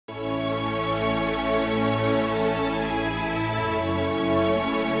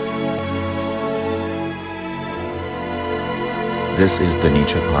This is the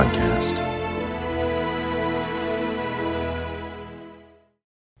Nietzsche Podcast.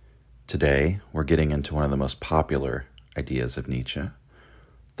 Today, we're getting into one of the most popular ideas of Nietzsche,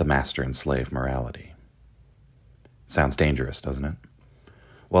 the master and slave morality. Sounds dangerous, doesn't it?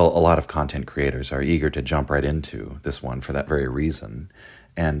 Well, a lot of content creators are eager to jump right into this one for that very reason.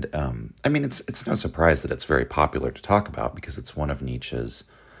 And, it's no surprise that it's very popular to talk about because it's one of Nietzsche's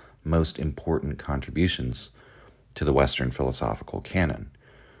most important contributions to the Western philosophical canon.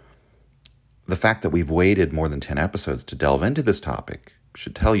 The fact that we've waited more than 10 episodes to delve into this topic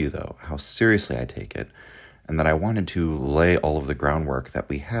should tell you, though, how seriously I take it, and that I wanted to lay all of the groundwork that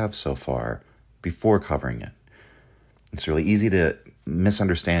we have so far before covering it. It's really easy to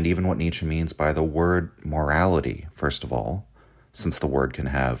misunderstand even what Nietzsche means by the word morality, first of all, since the word can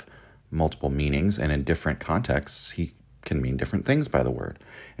have multiple meanings, and in different contexts, he can mean different things by the word.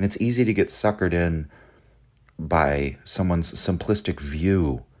 And it's easy to get suckered in by someone's simplistic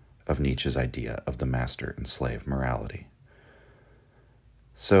view of Nietzsche's idea of the master and slave morality.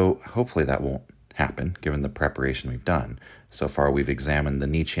 So hopefully that won't happen, given the preparation we've done. So far, we've examined the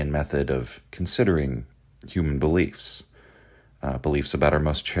Nietzschean method of considering human beliefs, beliefs about our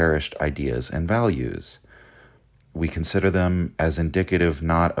most cherished ideas and values. We consider them as indicative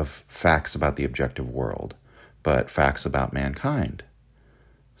not of facts about the objective world, but facts about mankind.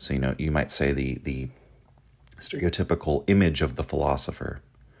 So, you might say the stereotypical image of the philosopher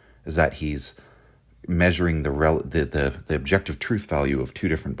is that he's measuring the objective truth value of two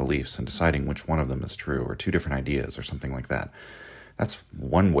different beliefs and deciding which one of them is true, or two different ideas, or something like that. That's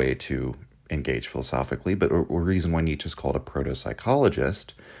one way to engage philosophically, but a reason why Nietzsche is called a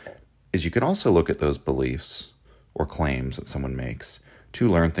proto-psychologist is you can also look at those beliefs or claims that someone makes to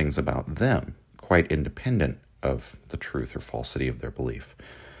learn things about them, quite independent of the truth or falsity of their belief.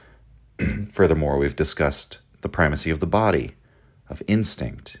 Furthermore, we've discussed the primacy of the body, of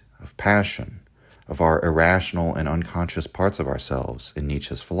instinct, of passion, of our irrational and unconscious parts of ourselves in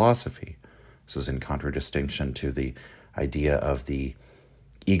Nietzsche's philosophy. This is in contradistinction to the idea of the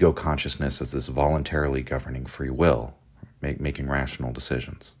ego consciousness as this voluntarily governing free will, making rational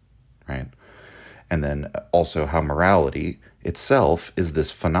decisions, right? And then also how morality itself is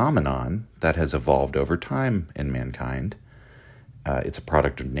this phenomenon that has evolved over time in mankind. It's a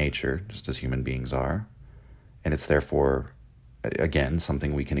product of nature, just as human beings are. And it's therefore, again,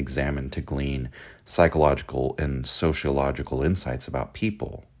 something we can examine to glean psychological and sociological insights about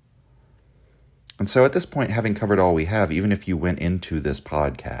people. And so at this point, having covered all we have, even if you went into this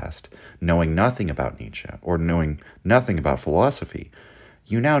podcast knowing nothing about Nietzsche or knowing nothing about philosophy,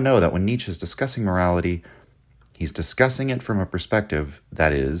 you now know that when Nietzsche is discussing morality, he's discussing it from a perspective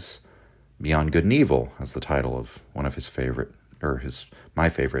that is beyond good and evil, as the title of one of his favorite, or my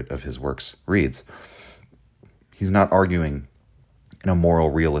favorite of his works reads. He's not arguing in a moral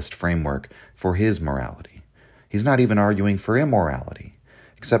realist framework for his morality. He's not even arguing for immorality,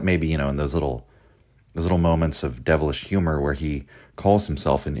 except maybe, in those little moments of devilish humor where he calls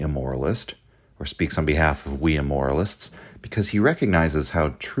himself an immoralist or speaks on behalf of we immoralists, because he recognizes how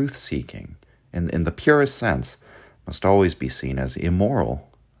truth-seeking, in the purest sense, must always be seen as immoral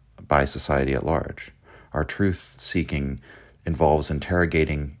by society at large. Our truth-seeking involves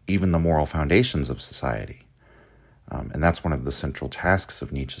interrogating even the moral foundations of society. And that's one of the central tasks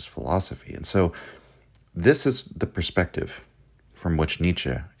of Nietzsche's philosophy. And so this is the perspective from which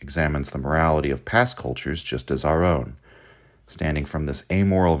Nietzsche examines the morality of past cultures just as our own. Standing from this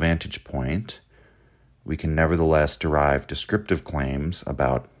amoral vantage point, we can nevertheless derive descriptive claims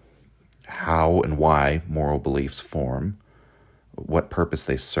about how and why moral beliefs form, what purpose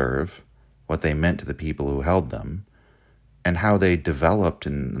they serve, what they meant to the people who held them, and how they developed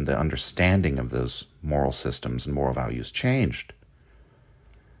and the understanding of those moral systems and moral values changed.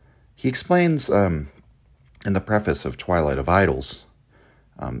 He explains in the preface of Twilight of Idols,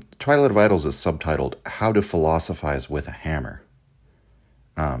 Twilight of Idols is subtitled, How to Philosophize with a Hammer.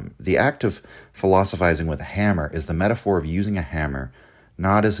 The act of philosophizing with a hammer is the metaphor of using a hammer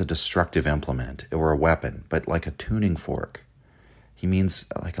not as a destructive implement or a weapon, but like a tuning fork. He means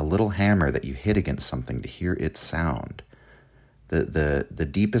like a little hammer that you hit against something to hear its sound. The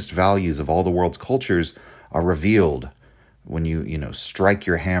deepest values of all the world's cultures are revealed when you strike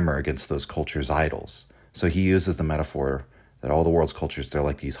your hammer against those cultures' idols. So he uses the metaphor that all the world's cultures, they're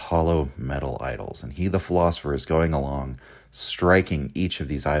like these hollow metal idols. And he, the philosopher, is going along, striking each of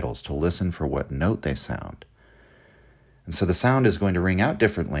these idols to listen for what note they sound. And so the sound is going to ring out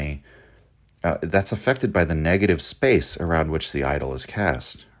differently. That's affected by the negative space around which the idol is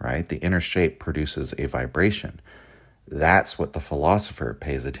cast, right? The inner shape produces a vibration. That's what the philosopher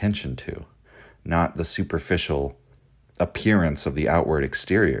pays attention to, not the superficial appearance of the outward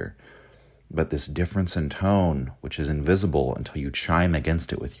exterior, but this difference in tone, which is invisible until you chime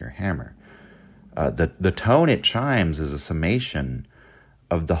against it with your hammer. The tone it chimes is a summation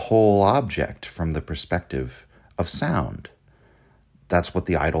of the whole object from the perspective of sound. That's what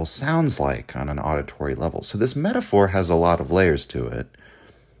the idol sounds like on an auditory level. So this metaphor has a lot of layers to it.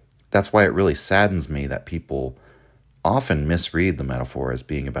 That's why it really saddens me that people often misread the metaphor as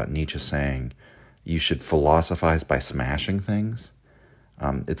being about Nietzsche saying you should philosophize by smashing things.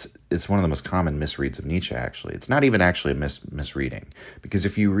 It's one of the most common misreads of Nietzsche, actually. It's not even actually a misreading, because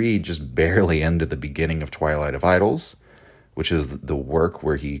if you read just barely into the beginning of Twilight of Idols, which is the work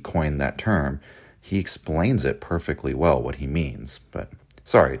where he coined that term, he explains it perfectly well, what he means. But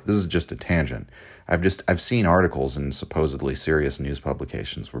sorry, this is just a tangent. I've seen articles in supposedly serious news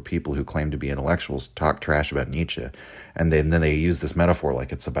publications where people who claim to be intellectuals talk trash about Nietzsche, and then they use this metaphor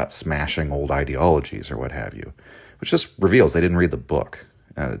like it's about smashing old ideologies or what have you, which just reveals they didn't read the book.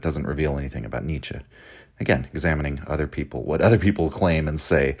 It doesn't reveal anything about Nietzsche. Again, examining other people, what other people claim and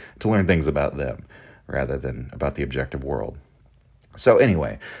say to learn things about them rather than about the objective world. So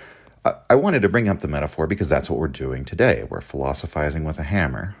anyway, I wanted to bring up the metaphor because that's what we're doing today. We're philosophizing with a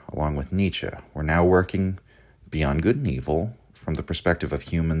hammer, along with Nietzsche. We're now working beyond good and evil from the perspective of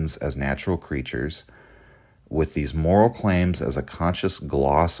humans as natural creatures, with these moral claims as a conscious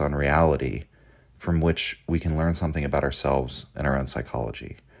gloss on reality from which we can learn something about ourselves and our own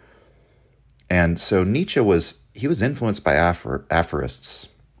psychology. And so Nietzsche was influenced by aphorists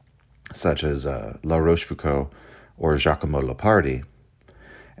such as La Rochefoucauld or Giacomo Leopardi.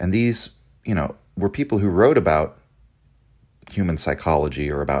 And these, were people who wrote about human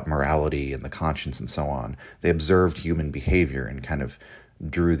psychology or about morality and the conscience and so on. They observed human behavior and kind of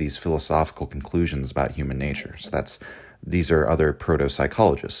drew these philosophical conclusions about human nature. So these are other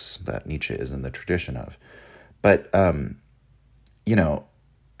proto-psychologists that Nietzsche is in the tradition of. But,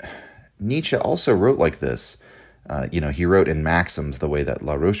 Nietzsche also wrote like this. He wrote in maxims the way that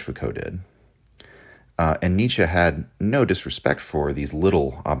La Rochefoucauld did. And Nietzsche had no disrespect for these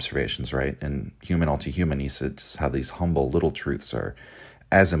little observations, right? In Human All Too Human, he says how these humble little truths are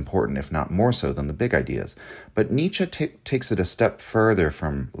as important, if not more so, than the big ideas. But Nietzsche takes it a step further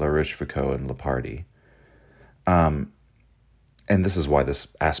from La Rochefoucauld and Leopardi. And this is why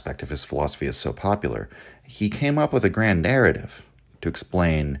this aspect of his philosophy is so popular. He came up with a grand narrative to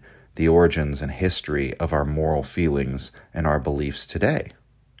explain the origins and history of our moral feelings and our beliefs today.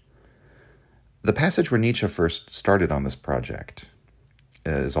 The passage where Nietzsche first started on this project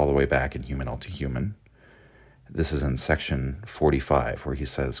is all the way back in Human All Too Human. This is in section 45, where he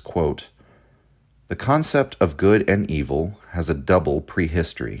says, quote, "The concept of good and evil has a double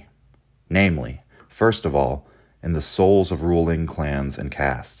prehistory, namely, first of all, in the souls of ruling clans and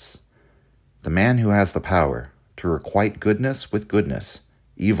castes. The man who has the power to requite goodness with goodness,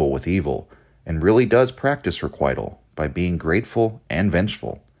 evil with evil, and really does practice requital by being grateful and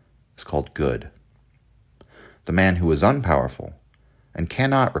vengeful, is called good. The man who is unpowerful and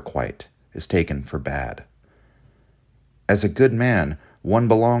cannot requite is taken for bad. As a good man, one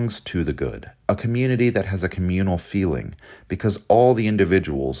belongs to the good, a community that has a communal feeling, because all the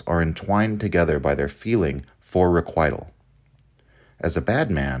individuals are entwined together by their feeling for requital. As a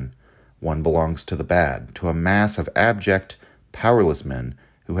bad man, one belongs to the bad, to a mass of abject, powerless men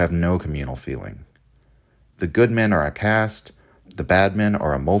who have no communal feeling. The good men are a caste, the bad men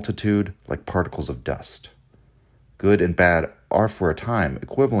are a multitude like particles of dust. Good and bad are for a time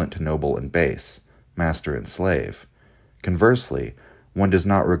equivalent to noble and base, master and slave. Conversely, one does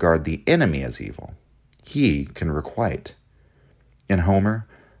not regard the enemy as evil. He can requite. In Homer,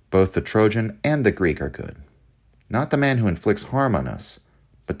 both the Trojan and the Greek are good. Not the man who inflicts harm on us,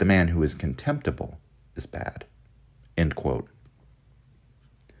 but the man who is contemptible is bad." End quote.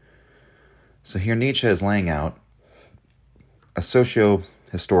 So here Nietzsche is laying out a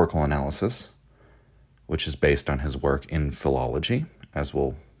socio-historical analysis, which is based on his work in philology, as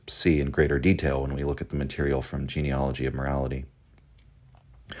we'll see in greater detail when we look at the material from Genealogy of Morality.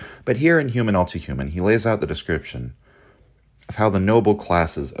 But here in Human All Too Human, he lays out the description of how the noble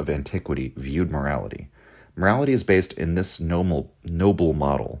classes of antiquity viewed morality. Morality is based in this noble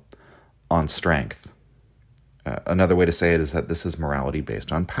model on strength. Another way to say it is that this is morality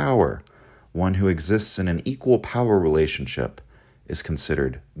based on power. One who exists in an equal power relationship is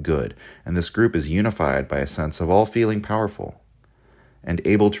considered good, and this group is unified by a sense of all feeling powerful and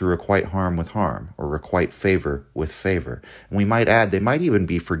able to requite harm with harm or requite favor with favor. And we might add, they might even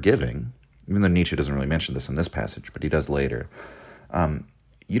be forgiving, even though Nietzsche doesn't really mention this in this passage, but he does later.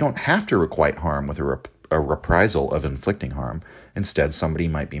 You don't have to requite harm with a reprisal of inflicting harm. Instead, somebody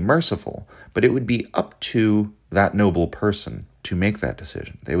might be merciful, but it would be up to that noble person to make that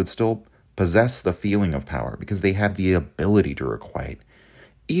decision. They would still possess the feeling of power because they have the ability to requite,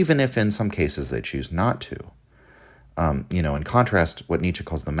 even if in some cases they choose not to. In contrast, what Nietzsche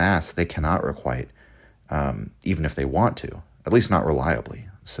calls the mass, they cannot requite, even if they want to, at least not reliably.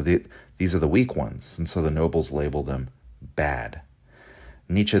 So these are the weak ones, and so the nobles label them bad.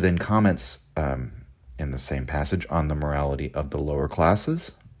 Nietzsche then comments in the same passage on the morality of the lower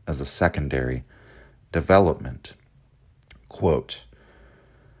classes as a secondary development. Quote,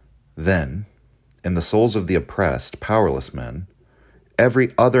 "Then, in the souls of the oppressed, powerless men,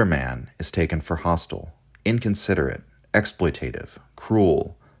 every other man is taken for hostile, inconsiderate, exploitative,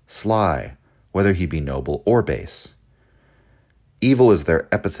 cruel, sly, whether he be noble or base. Evil is their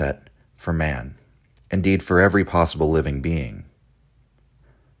epithet for man, indeed for every possible living being.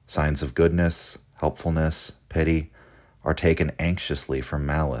 Signs of goodness, helpfulness, pity are taken anxiously for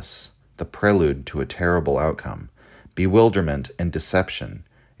malice, the prelude to a terrible outcome, bewilderment and deception,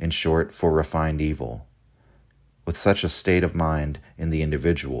 in short, for refined evil. With such a state of mind in the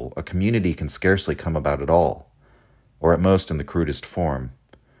individual, a community can scarcely come about at all, or at most in the crudest form,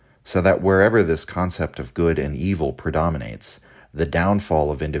 so that wherever this concept of good and evil predominates, the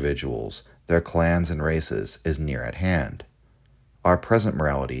downfall of individuals, their clans and races, is near at hand. Our present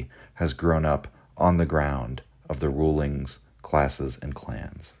morality has grown up on the ground of the rulings, classes, and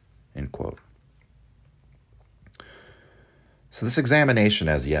clans." End quote. So this examination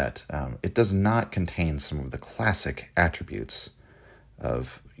as yet, it does not contain some of the classic attributes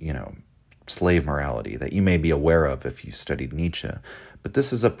of, slave morality that you may be aware of if you studied Nietzsche. But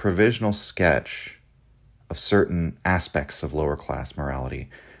this is a provisional sketch of certain aspects of lower class morality,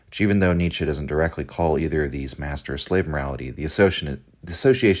 which even though Nietzsche doesn't directly call either of these master or slave morality, the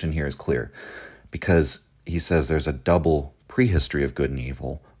association here is clear because he says there's a double prehistory of good and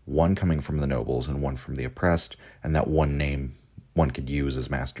evil, one coming from the nobles and one from the oppressed, and that one name one could use as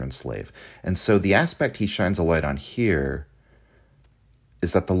master and slave. And so the aspect he shines a light on here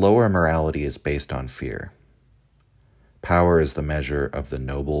is that the lower morality is based on fear. Power is the measure of the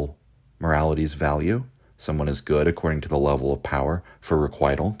noble morality's value. Someone is good according to the level of power for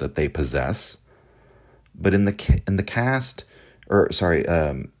requital that they possess. But in the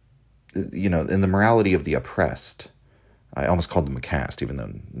morality of the oppressed, I almost called them a caste, even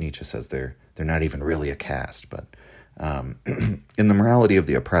though Nietzsche says they're not even really a caste. But in the morality of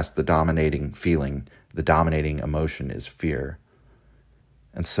the oppressed, the dominating feeling, the dominating emotion is fear.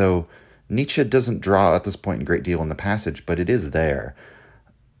 And so Nietzsche doesn't draw at this point a great deal in the passage, but it is there.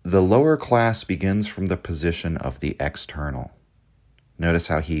 The lower class begins from the position of the external. Notice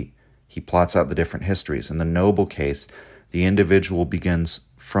how he plots out the different histories. In the noble case, the individual begins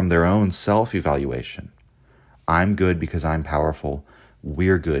from their own self-evaluation. I'm good because I'm powerful.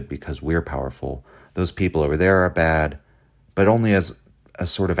 We're good because we're powerful. Those people over there are bad, but only as a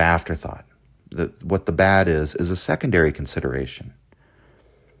sort of afterthought. What the bad is a secondary consideration.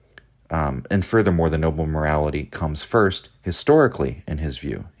 And furthermore, the noble morality comes first, historically, in his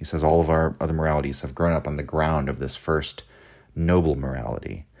view. He says all of our other moralities have grown up on the ground of this first noble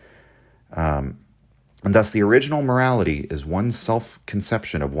morality. And thus the original morality is one's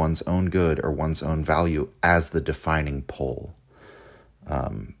self-conception of one's own good or one's own value as the defining pole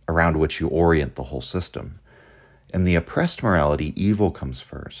around which you orient the whole system. In the oppressed morality, evil comes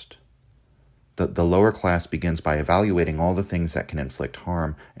first. The lower class begins by evaluating all the things that can inflict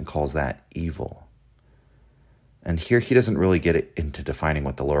harm and calls that evil. And here he doesn't really get into defining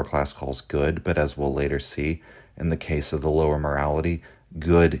what the lower class calls good, but as we'll later see, in the case of the lower morality,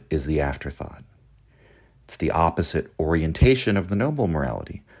 good is the afterthought. It's the opposite orientation of the noble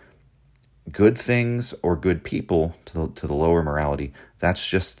morality. Good things or good people to the lower morality, that's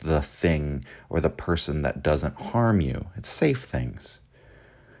just the thing or the person that doesn't harm you. It's safe things.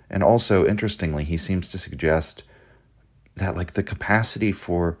 And also, interestingly, he seems to suggest that the capacity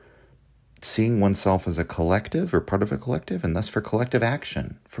for seeing oneself as a collective or part of a collective, and thus for collective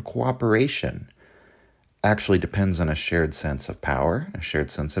action, for cooperation, actually depends on a shared sense of power, a shared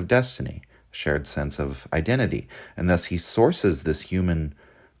sense of destiny, a shared sense of identity. And thus he sources this human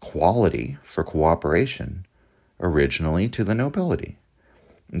quality for cooperation originally to the nobility,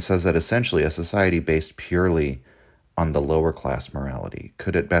 and says that essentially a society based purely on the lower class morality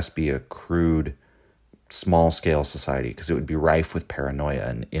could at best be a crude, small-scale society because it would be rife with paranoia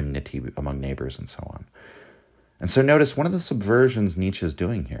and enmity among neighbors and so on. And so notice one of the subversions Nietzsche is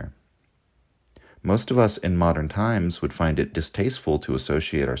doing here. Most of us in modern times would find it distasteful to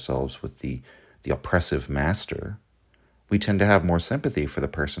associate ourselves with the oppressive master. We tend to have more sympathy for the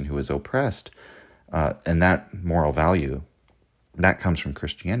person who is oppressed, and that moral value, that comes from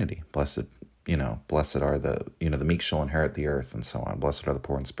Christianity. Blessed blessed are the meek shall inherit the earth, and so on. Blessed are the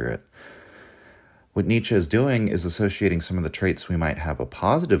poor in spirit. What Nietzsche is doing is associating some of the traits we might have a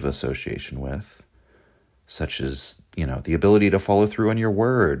positive association with, such as, the ability to follow through on your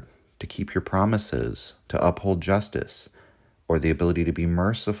word, to keep your promises, to uphold justice, or the ability to be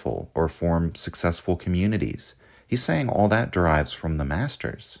merciful or form successful communities. He's saying all that derives from the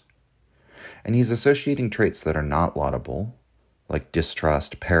masters. And he's associating traits that are not laudable, like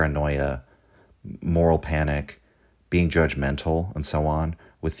distrust, paranoia, moral panic, being judgmental, and so on,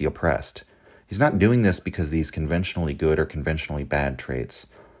 with the oppressed. He's not doing this because these conventionally good or conventionally bad traits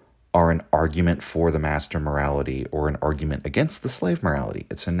are an argument for the master morality or an argument against the slave morality.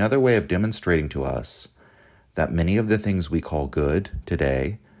 It's another way of demonstrating to us that many of the things we call good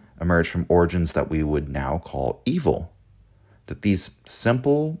today emerge from origins that we would now call evil. That these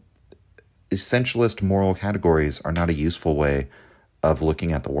simple, essentialist moral categories are not a useful way of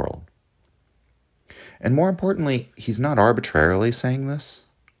looking at the world. And more importantly, he's not arbitrarily saying this.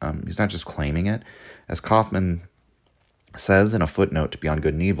 He's not just claiming it. As Kaufman says in a footnote to Beyond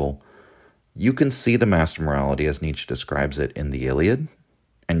Good and Evil, you can see the master morality as Nietzsche describes it in the Iliad,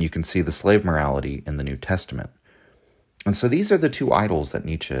 and you can see the slave morality in the New Testament. And so these are the two idols that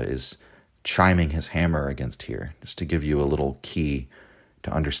Nietzsche is chiming his hammer against here, just to give you a little key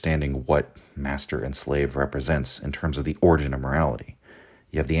to understanding what master and slave represents in terms of the origin of morality.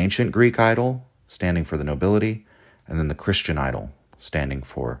 You have the ancient Greek idol, standing for the nobility, and then the Christian idol, standing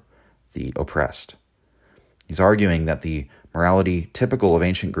for the oppressed. He's arguing that the morality typical of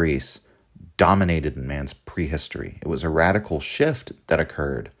ancient Greece dominated in man's prehistory. It was a radical shift that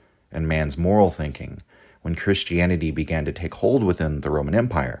occurred in man's moral thinking when Christianity began to take hold within the Roman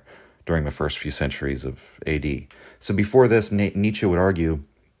Empire during the first few centuries of AD. So before this, Nietzsche would argue,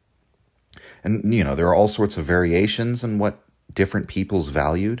 and there are all sorts of variations in what different peoples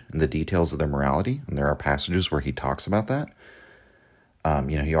valued and the details of their morality, and there are passages where he talks about that.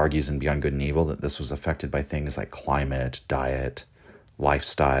 He argues in Beyond Good and Evil that this was affected by things like climate, diet,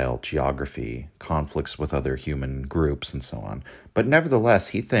 lifestyle, geography, conflicts with other human groups, and so on. But nevertheless,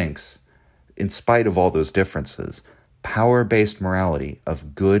 he thinks, in spite of all those differences, power-based morality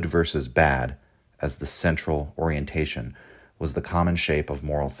of good versus bad as the central orientation was the common shape of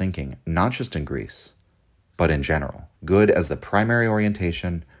moral thinking, not just in Greece, but in general. Good as the primary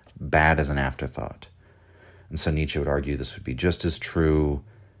orientation, bad as an afterthought. And so Nietzsche would argue this would be just as true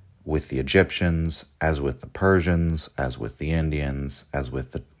with the Egyptians, as with the Persians, as with the Indians, as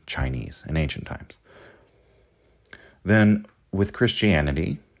with the Chinese in ancient times. Then with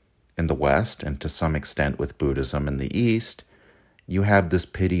Christianity in the West, and to some extent with Buddhism in the East, you have this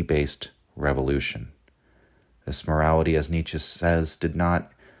pity-based revolution. This morality, as Nietzsche says,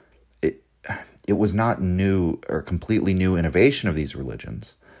 it was not new or completely new innovation of these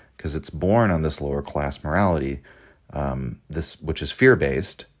religions, because it's born on this lower class morality, which is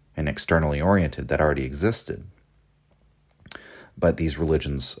fear-based and externally oriented, that already existed. But these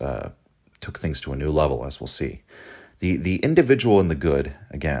religions took things to a new level, as we'll see. The individual and the good,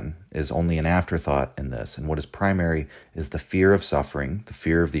 again, is only an afterthought in this, and what is primary is the fear of suffering, the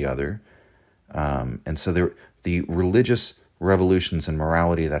fear of the other. And so the religious revolutions in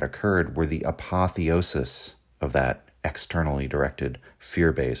morality that occurred were the apotheosis of that externally directed,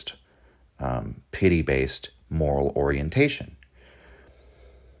 fear-based, pity-based moral orientation.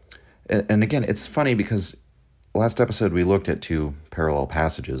 And again, it's funny because last episode we looked at two parallel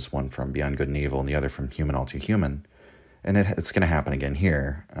passages, one from Beyond Good and Evil and the other from Human All Too Human. And it's going to happen again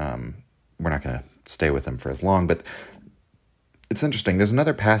here. We're not going to stay with them for as long, but it's interesting. There's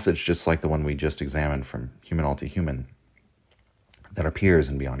another passage just like the one we just examined from Human All Too Human that appears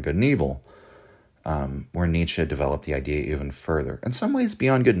in Beyond Good and Evil, where Nietzsche developed the idea even further. In some ways,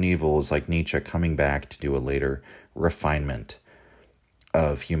 Beyond Good and Evil is like Nietzsche coming back to do a later refinement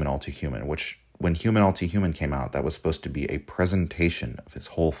of Human All Too Human, which when Human All Too Human came out, that was supposed to be a presentation of his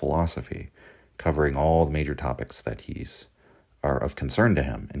whole philosophy, covering all the major topics that are of concern to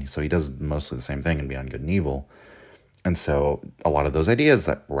him. And so he does mostly the same thing in Beyond Good and Evil. And so a lot of those ideas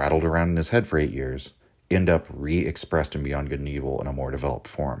that rattled around in his head for 8 years end up re-expressed in Beyond Good and Evil in a more developed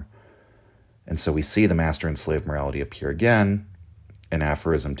form. And so we see the master and slave morality appear again in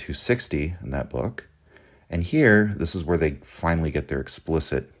Aphorism 260 in that book. And here, this is where they finally get their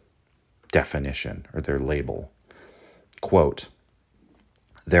explicit definition or their label. Quote,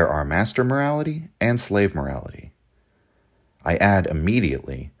 "There are master morality and slave morality. I add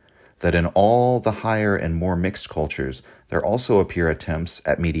immediately that in all the higher and more mixed cultures, there also appear attempts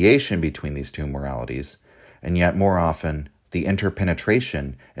at mediation between these two moralities, and yet more often the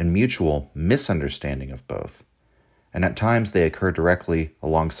interpenetration and mutual misunderstanding of both. And at times they occur directly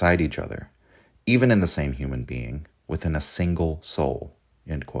alongside each other. even in the same human being, within a single soul,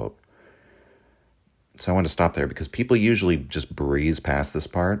 end quote. So I want to stop there because people usually just breeze past this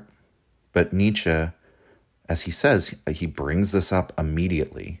part. But Nietzsche, as he says, he brings this up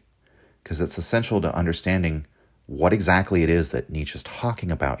immediately because it's essential to understanding what exactly it is that Nietzsche's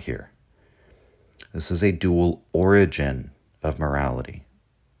talking about here. This is a dual origin of morality.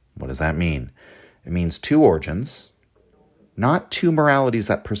 What does that mean? It means two origins, not two moralities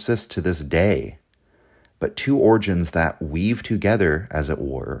that persist to this day, but two origins that weave together, as it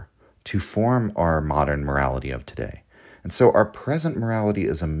were, to form our modern morality of today. And so our present morality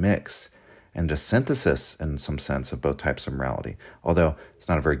is a mix and a synthesis, in some sense, of both types of morality, although it's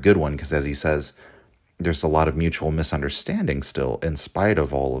not a very good one because, as he says, there's a lot of mutual misunderstanding still in spite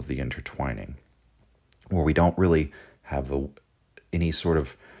of all of the intertwining, where we don't really have any sort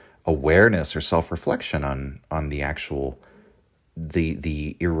of awareness or self-reflection on the actual,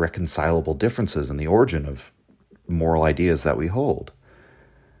 the irreconcilable differences in the origin of moral ideas that we hold.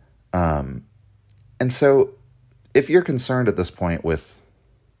 And so if you're concerned at this point with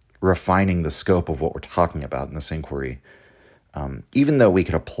refining the scope of what we're talking about in this inquiry, even though we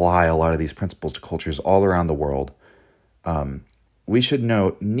could apply a lot of these principles to cultures all around the world, we should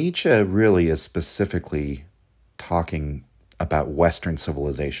note Nietzsche really is specifically talking about Western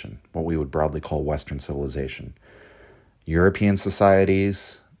civilization, what we would broadly call Western civilization. European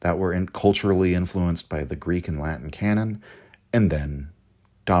societies that were culturally influenced by the Greek and Latin canon, and then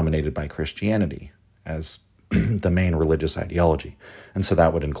dominated by Christianity as the main religious ideology. And so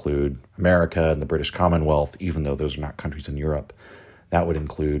that would include America and the British Commonwealth, even though those are not countries in Europe. That would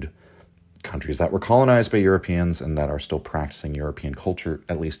include countries that were colonized by Europeans and that are still practicing European culture,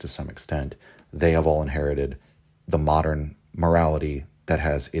 at least to some extent. They have all inherited the modern morality that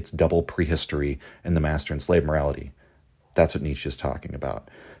has its double prehistory in the master and slave morality. That's what Nietzsche is talking about.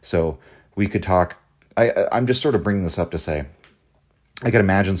 So we could talk, I'm just sort of bringing this up to say, I could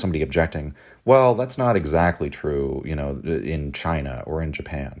imagine somebody objecting, well, that's not exactly true, in China or in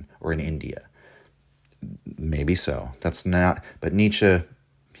Japan or in India. Maybe so. That's not, but Nietzsche,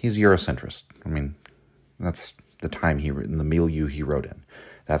 he's Eurocentrist. I mean, that's the time in the milieu he wrote in.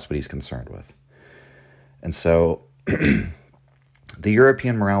 That's what he's concerned with. And so the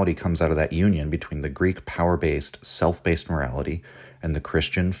European morality comes out of that union between the Greek power-based, self-based morality and the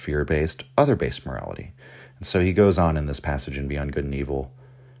Christian fear-based, other-based morality. And so he goes on in this passage in Beyond Good and Evil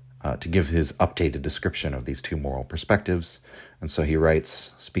to give his updated description of these two moral perspectives. And so he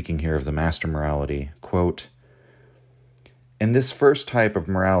writes, speaking here of the master morality, quote, "In this first type of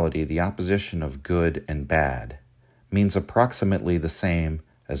morality, the opposition of good and bad means approximately the same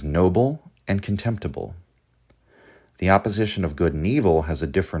as noble and contemptible. The opposition of good and evil has a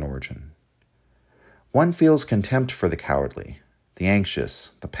different origin. One feels contempt for the cowardly, the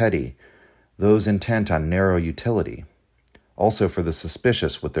anxious, the petty, those intent on narrow utility, also for the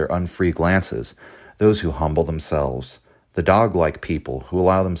suspicious with their unfree glances, those who humble themselves, the dog-like people who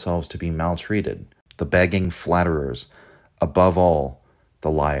allow themselves to be maltreated, the begging flatterers, above all, the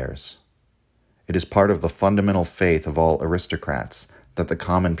liars. It is part of the fundamental faith of all aristocrats that the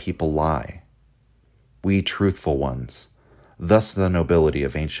common people lie. We truthful ones, thus the nobility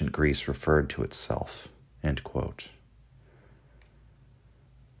of ancient Greece referred to itself." End quote.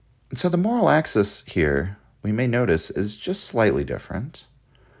 And so the moral axis here, we may notice, is just slightly different.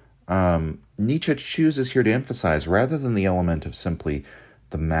 Nietzsche chooses here to emphasize, rather than the element of simply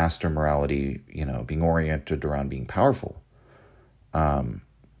the master morality, being oriented around being powerful,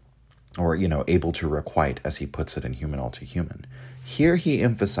 or, able to requite, as he puts it in Human All Too Human. Here he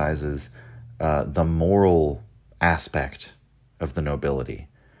emphasizes the moral aspect of the nobility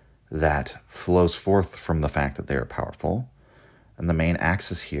that flows forth from the fact that they are powerful. And the main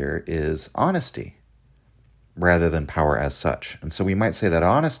axis here is honesty, rather than power as such. And so we might say that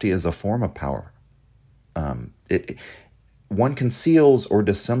honesty is a form of power. One conceals or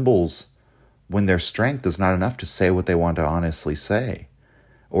dissembles when their strength is not enough to say what they want to honestly say.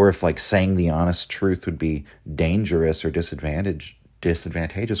 Or if saying the honest truth would be dangerous or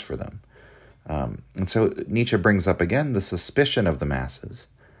disadvantageous for them. And so Nietzsche brings up again the suspicion of the masses,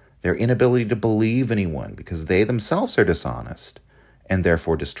 their inability to believe anyone because they themselves are dishonest and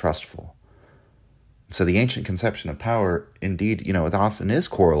therefore distrustful. So the ancient conception of power, indeed, it often is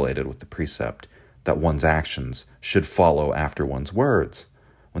correlated with the precept that one's actions should follow after one's words.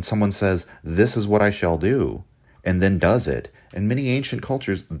 When someone says, "This is what I shall do," and then does it, in many ancient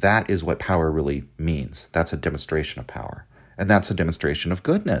cultures, that is what power really means. That's a demonstration of power. And that's a demonstration of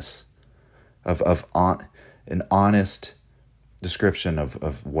goodness, of an honest description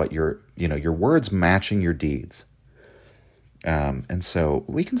of what your words matching your deeds. And so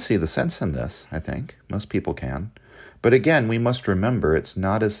we can see the sense in this, I think. Most people can. But again, we must remember it's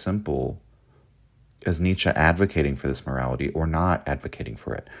not as simple as Nietzsche advocating for this morality or not advocating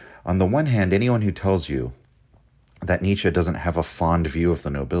for it. On the one hand, anyone who tells you that Nietzsche doesn't have a fond view of the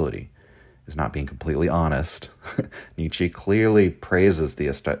nobility is not being completely honest. Nietzsche clearly praises the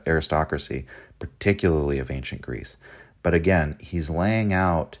aristocracy, particularly of ancient Greece. But again, he's laying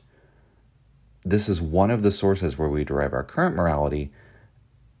out, this is one of the sources where we derive our current morality,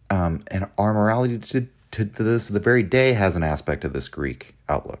 and our morality to this the very day has an aspect of this Greek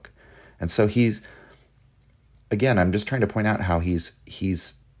outlook. And so again, I'm just trying to point out how he's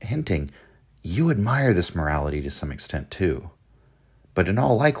hinting, you admire this morality to some extent too. But in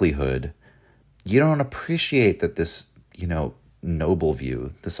all likelihood, you don't appreciate that this, noble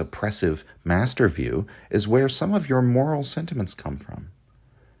view, this oppressive master view, is where some of your moral sentiments come from.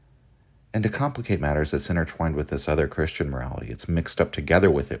 And to complicate matters, it's intertwined with this other Christian morality. It's mixed up together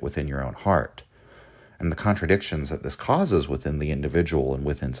with it within your own heart. And the contradictions that this causes within the individual and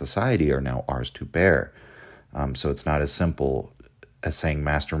within society are now ours to bear. So it's not as simple as saying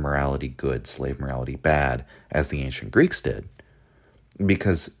master morality good, slave morality bad, as the ancient Greeks did.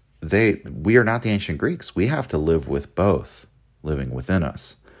 Because we are not the ancient Greeks. We have to live with both living within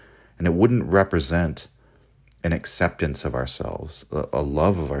us. And it wouldn't represent an acceptance of ourselves, a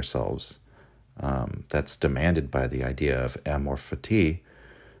love of ourselves that's demanded by the idea of amor fati,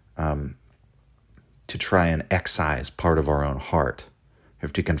 to try and excise part of our own heart. We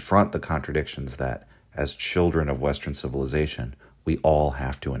have to confront the contradictions that, as children of Western civilization, we all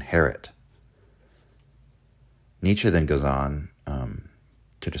have to inherit. Nietzsche then goes on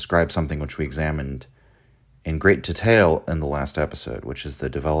to describe something which we examined in great detail in the last episode, which is the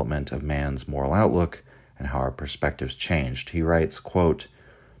development of man's moral outlook and how our perspectives changed. He writes, quote,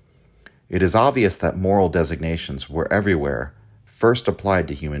 "It is obvious that moral designations were everywhere first applied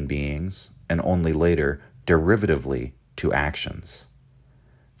to human beings and only later derivatively to actions.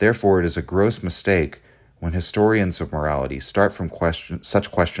 Therefore, it is a gross mistake when historians of morality start from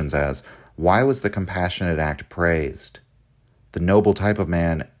such questions as, why was the compassionate act praised? The noble type of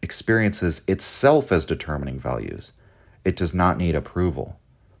man experiences itself as determining values. It does not need approval.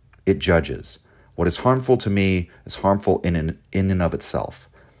 It judges. What is harmful to me is harmful in and of itself.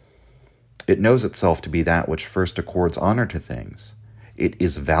 It knows itself to be that which first accords honor to things. It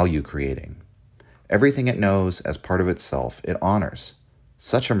is value creating. Everything it knows as part of itself, it honors.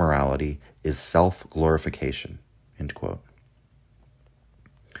 Such a morality is self-glorification." End quote.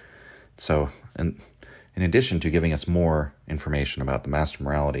 So, in addition to giving us more information about the master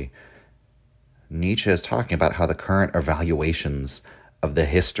morality, Nietzsche is talking about how the current evaluations of the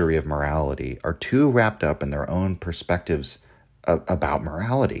history of morality are too wrapped up in their own perspectives about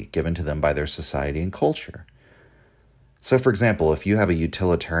morality given to them by their society and culture. So, for example, if you have a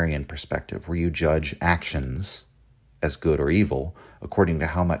utilitarian perspective where you judge actions as good or evil according to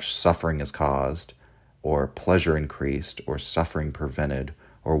how much suffering is caused, or pleasure increased, or suffering prevented,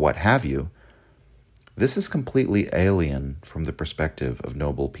 or what have you, this is completely alien from the perspective of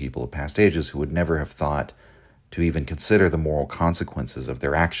noble people of past ages who would never have thought to even consider the moral consequences of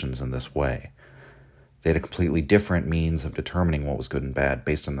their actions in this way. They had a completely different means of determining what was good and bad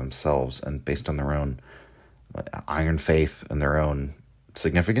based on themselves and based on their own iron faith and their own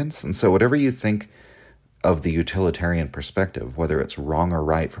significance. And so whatever you think of the utilitarian perspective, whether it's wrong or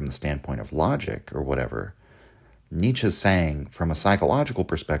right from the standpoint of logic or whatever, Nietzsche's saying from a psychological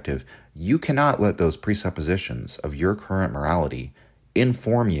perspective, you cannot let those presuppositions of your current morality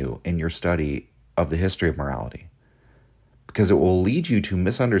inform you in your study of the history of morality, because it will lead you to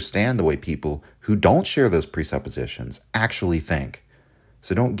misunderstand the way people who don't share those presuppositions actually think.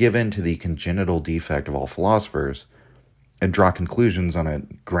 So don't give in to the congenital defect of all philosophers and draw conclusions on a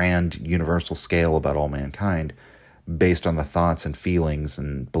grand universal scale about all mankind based on the thoughts and feelings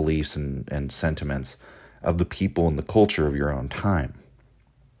and beliefs and sentiments of the people and the culture of your own time.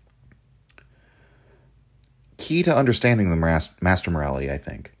 Key to understanding the master morality, I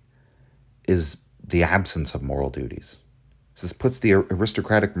think, is the absence of moral duties. This puts the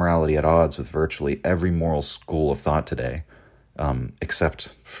aristocratic morality at odds with virtually every moral school of thought today,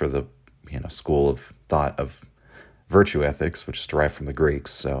 except for the school of thought of virtue ethics, which is derived from the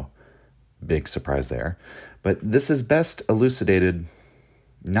Greeks, so big surprise there. But this is best elucidated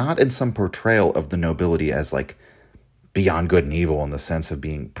not in some portrayal of the nobility as like beyond good and evil in the sense of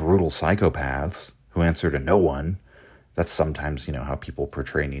being brutal psychopaths who answer to no one. That's sometimes, how people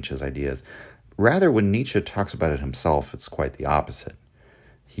portray Nietzsche's ideas. Rather, when Nietzsche talks about it himself, it's quite the opposite.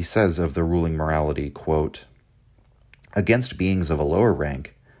 He says of the ruling morality, quote, "Against beings of a lower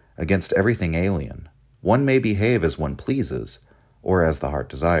rank, against everything alien, One may behave as one pleases, or as the heart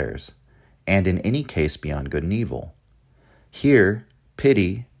desires, and in any case beyond good and evil. Here,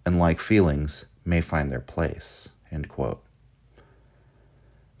 pity and like feelings may find their place." End quote.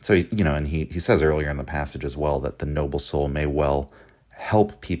 So, and he says earlier in the passage as well that the noble soul may well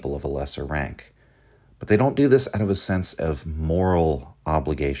help people of a lesser rank. But they don't do this out of a sense of moral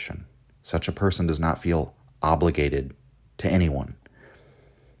obligation. Such a person does not feel obligated to anyone,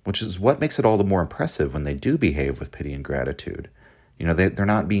 which is what makes it all the more impressive when they do behave with pity and gratitude. They're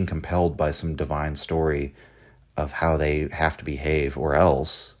not being compelled by some divine story of how they have to behave or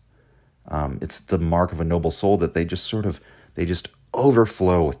else. It's the mark of a noble soul that they just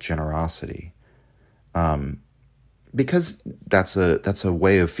overflow with generosity. Because that's a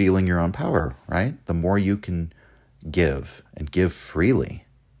way of feeling your own power, right? The more you can give and give freely,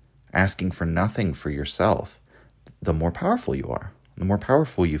 asking for nothing for yourself, the more powerful you are, the more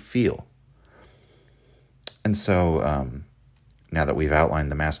powerful you feel. And so now that we've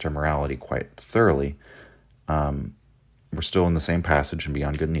outlined the master morality quite thoroughly, we're still in the same passage in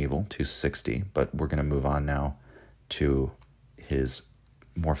Beyond Good and Evil, 260, but we're going to move on now to his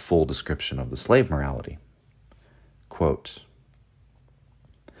more full description of the slave morality. Quote,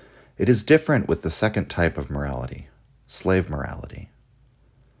 "It is different with the second type of morality, slave morality.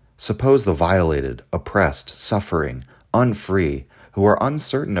 Suppose the violated, oppressed, suffering, unfree, who are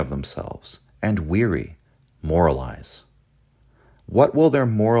uncertain of themselves and weary, moralize. What will their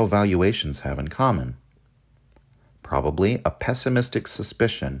moral valuations have in common? Probably a pessimistic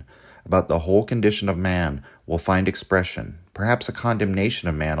suspicion about the whole condition of man will find expression, perhaps a condemnation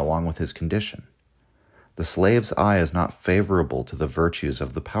of man along with his condition. The slave's eye is not favorable to the virtues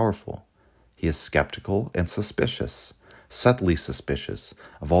of the powerful. He is skeptical and suspicious, subtly suspicious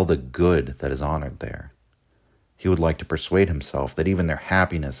of all the good that is honored there. He would like to persuade himself that even their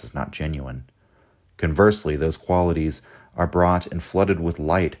happiness is not genuine. Conversely, those qualities are brought and flooded with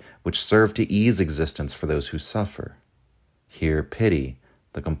light which serve to ease existence for those who suffer. Here pity,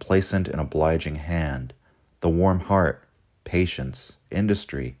 the complacent and obliging hand, the warm heart, patience,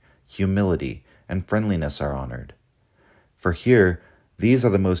 industry, humility, and friendliness are honored. For here, these are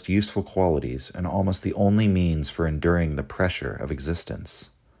the most useful qualities and almost the only means for enduring the pressure of existence.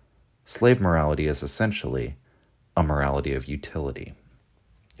 Slave morality is essentially a morality of utility."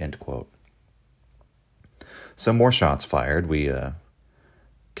 End quote. So more shots fired. We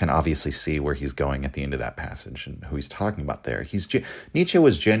can obviously see where he's going at the end of that passage and who he's talking about there. Nietzsche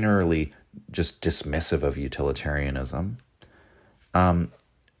was generally just dismissive of utilitarianism.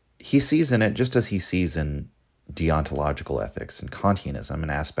 He sees in it, just as he sees in deontological ethics and Kantianism, an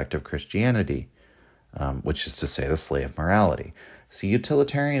aspect of Christianity, which is to say the slave morality. So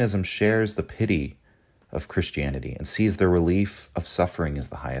utilitarianism shares the pity of Christianity and sees the relief of suffering as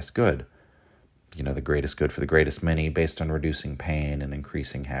the highest good. The greatest good for the greatest many based on reducing pain and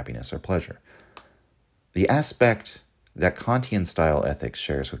increasing happiness or pleasure. The aspect that Kantian-style ethics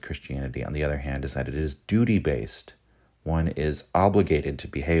shares with Christianity, on the other hand, is that it is duty-based. One is obligated to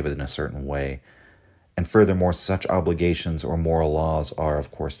behave in a certain way, and furthermore, such obligations or moral laws are,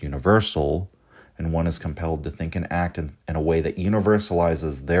 of course, universal, and one is compelled to think and act in a way that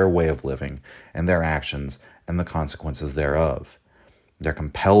universalizes their way of living and their actions and the consequences thereof. They're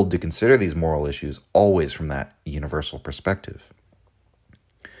compelled to consider these moral issues always from that universal perspective.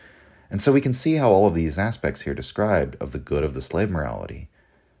 And so we can see how all of these aspects here described of the good of the slave morality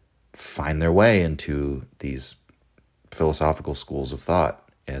find their way into these philosophical schools of thought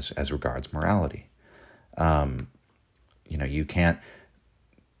as regards morality.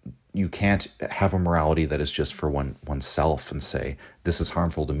 You can't have a morality that is just for oneself and say, this is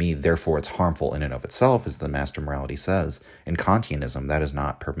harmful to me, therefore it's harmful in and of itself, as the master morality says. In Kantianism, that is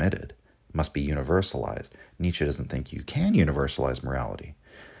not permitted. It must be universalized. Nietzsche doesn't think you can universalize morality.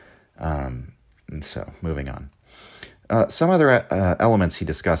 And so, moving on. Some other elements he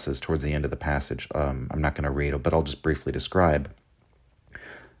discusses towards the end of the passage, I'm not going to read, but I'll just briefly describe.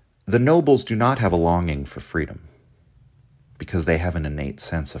 The nobles do not have a longing for freedom, because they have an innate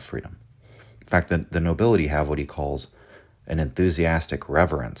sense of freedom. In fact, the nobility have what he calls an enthusiastic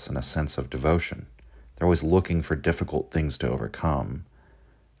reverence and a sense of devotion. They're always looking for difficult things to overcome,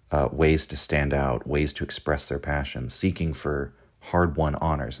 ways to stand out, ways to express their passions, seeking for hard-won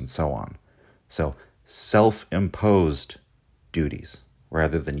honors, and so on. So, self-imposed duties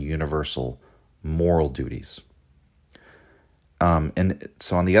rather than universal moral duties. And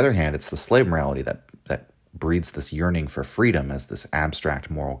so on the other hand, it's the slave morality that breeds this yearning for freedom as this abstract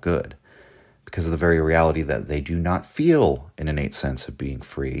moral good, because of the very reality that they do not feel an innate sense of being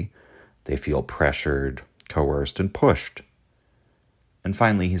free. They feel pressured, coerced, and pushed. And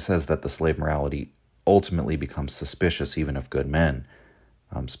finally, he says that the slave morality ultimately becomes suspicious even of good men.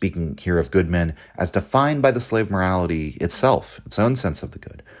 Speaking here of good men as defined by the slave morality itself, its own sense of the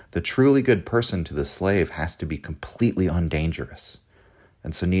good. The truly good person to the slave has to be completely undangerous.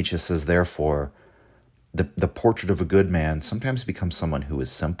 And so Nietzsche says, therefore, the portrait of a good man sometimes becomes someone who is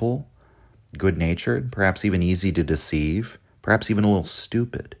simple, good-natured, perhaps even easy to deceive, perhaps even a little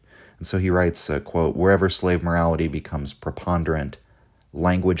stupid. And so he writes, quote, "Wherever slave morality becomes preponderant,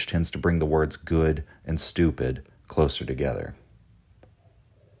 language tends to bring the words good and stupid closer together."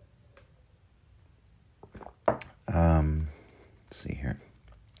 Let's see here.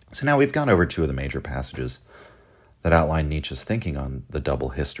 So now we've gone over two of the major passages that outline Nietzsche's thinking on the double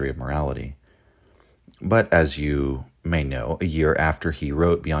history of morality. But as you may know, a year after he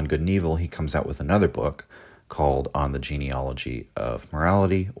wrote Beyond Good and Evil, he comes out with another book called On the Genealogy of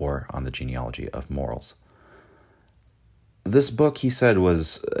Morality, or On the Genealogy of Morals. This book, he said,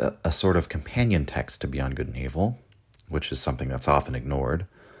 was a sort of companion text to Beyond Good and Evil, which is something that's often ignored.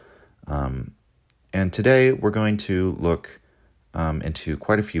 And today we're going to look into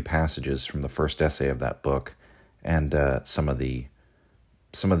quite a few passages from the first essay of that book, and some of the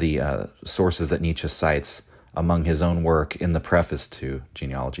sources that Nietzsche cites among his own work in the preface to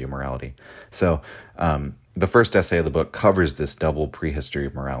Genealogy of Morality. So the first essay of the book covers this double prehistory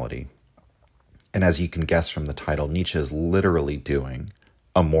of morality. And as you can guess from the title, Nietzsche is literally doing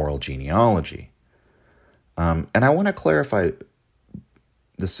a moral genealogy. And I want to clarify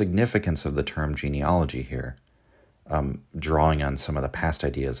the significance of the term genealogy here, drawing on some of the past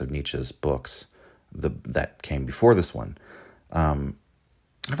ideas of Nietzsche's books that came before this one.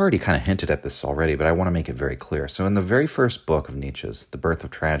 I've already kind of hinted at this already, but I want to make it very clear. So in the very first book of Nietzsche's, The Birth of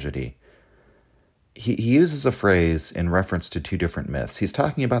Tragedy, he uses a phrase in reference to two different myths. He's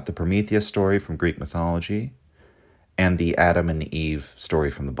talking about the Prometheus story from Greek mythology and the Adam and Eve story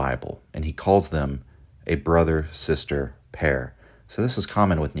from the Bible, and he calls them a brother-sister pair. So this is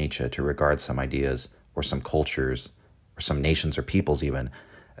common with Nietzsche, to regard some ideas or some cultures or some nations or peoples even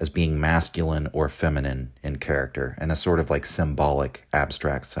as being masculine or feminine in character in a sort of like symbolic,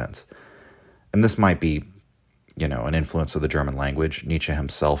 abstract sense. And this might be, an influence of the German language. Nietzsche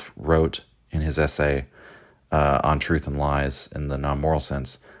himself wrote in his essay on Truth and Lies in the non-moral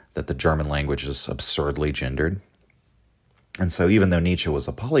sense that the German language is absurdly gendered. And so even though Nietzsche was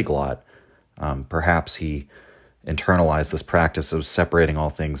a polyglot, perhaps he internalized this practice of separating all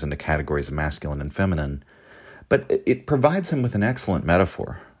things into categories of masculine and feminine. But it provides him with an excellent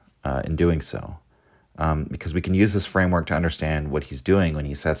metaphor in doing so, because we can use this framework to understand what he's doing when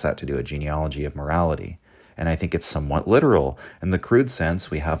he sets out to do a genealogy of morality. And I think it's somewhat literal. In the crude sense,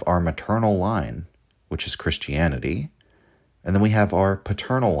 we have our maternal line, which is Christianity, and then we have our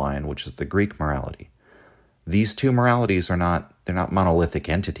paternal line, which is the Greek morality. These two moralities they're not monolithic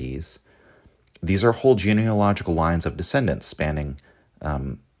entities. These are whole genealogical lines of descendants spanning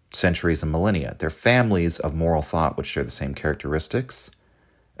centuries and millennia. They're families of moral thought which share the same characteristics,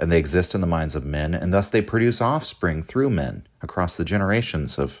 and they exist in the minds of men, and thus they produce offspring through men across the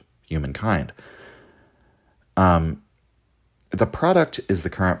generations of humankind. The product is the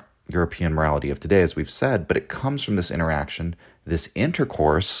current European morality of today, as we've said, but it comes from this interaction, this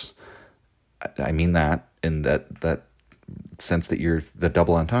intercourse. I mean that in that sense that you're the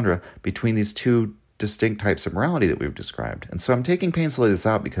double entendre between these two distinct types of morality that we've described. And so I'm taking pains to lay this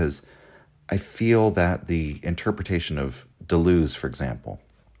out because I feel that the interpretation of Deleuze, for example,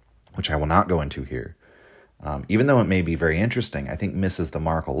 which I will not go into here, even though it may be very interesting, I think misses the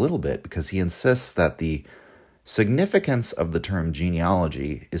mark a little bit, because he insists that the significance of the term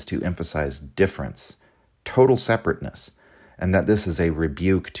genealogy is to emphasize difference, total separateness, and that this is a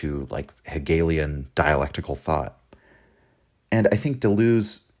rebuke to like Hegelian dialectical thought. And I think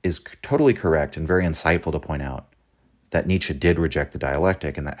Deleuze is totally correct and very insightful to point out that Nietzsche did reject the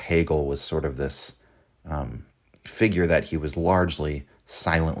dialectic, and that Hegel was sort of this figure that he was largely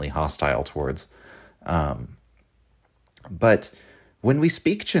silently hostile towards. But when we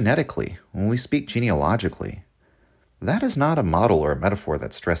speak genetically, when we speak genealogically, that is not a model or a metaphor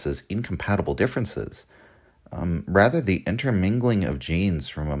that stresses incompatible differences. Rather, the intermingling of genes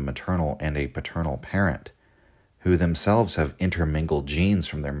from a maternal and a paternal parent, who themselves have intermingled genes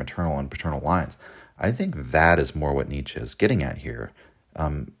from their maternal and paternal lines. I think that is more what Nietzsche is getting at here,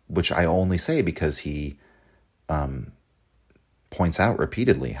 which I only say because he points out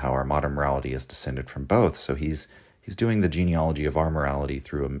repeatedly how our modern morality is descended from both. So he's doing the genealogy of our morality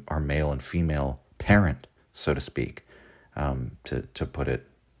through our male and female parent, so to speak, to put it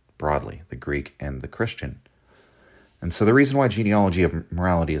broadly, the Greek and the Christian. And so the reason why genealogy of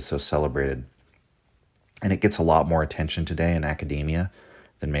morality is so celebrated, and it gets a lot more attention today in academia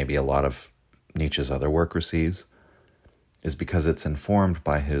than maybe a lot of Nietzsche's other work receives is because it's informed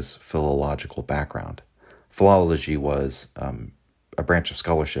by his philological background. Philology was a branch of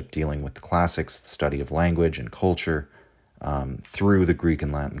scholarship dealing with the classics, the study of language and culture through the Greek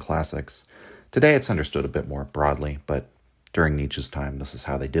and Latin classics. Today it's understood a bit more broadly, but during Nietzsche's time, this is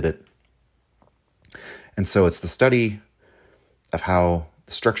how they did it. And so it's the study of how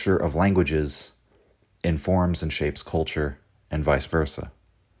the structure of languages informs and shapes culture and vice versa.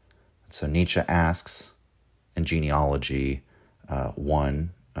 So Nietzsche asks in Genealogy 1,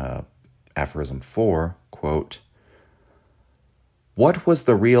 aphorism 4, quote, "What was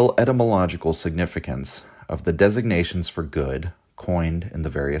the real etymological significance of the designations for good coined in the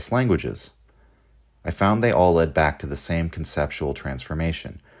various languages? I found they all led back to the same conceptual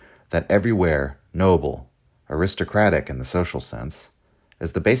transformation, that everywhere noble, aristocratic in the social sense,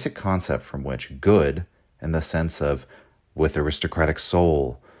 is the basic concept from which good, in the sense of with aristocratic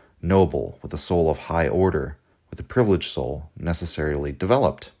soul, noble, with a soul of high order, with a privileged soul, necessarily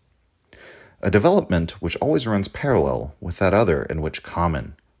developed. A development which always runs parallel with that other in which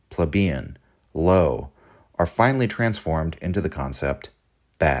common, plebeian, low, are finally transformed into the concept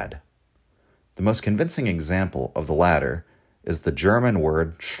bad. The most convincing example of the latter is the German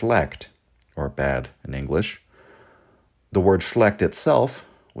word schlecht, or bad in English. The word schlecht itself,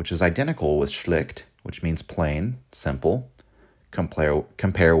 which is identical with schlicht, which means plain, simple,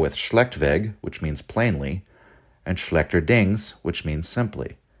 compare with schlechtweg, which means plainly, and schlechterdings, which means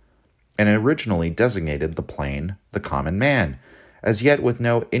simply, and originally designated the plain, the common man, as yet with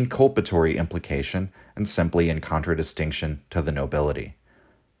no inculpatory implication and simply in contradistinction to the nobility.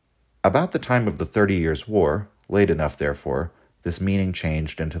 About the time of the 30 Years' War, late enough, therefore, this meaning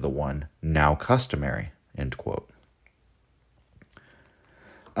changed into the one now customary," end quote.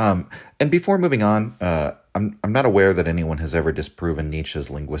 And before moving on, I'm not aware that anyone has ever disproven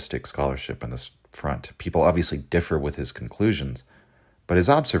Nietzsche's linguistic scholarship on this front. People obviously differ with his conclusions, but his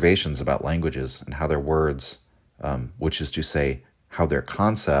observations about languages and how their words, which is to say, how their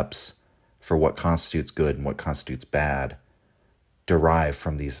concepts for what constitutes good and what constitutes bad, derive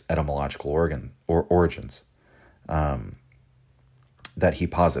from these etymological origins that he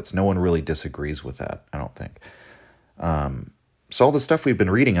posits. No one really disagrees with that, I don't think. So all the stuff we've been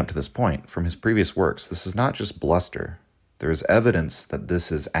reading up to this point from his previous works, this is not just bluster. There is evidence that this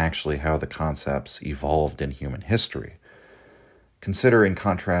is actually how the concepts evolved in human history. Consider in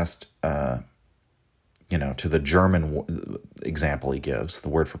contrast, to the German example he gives, the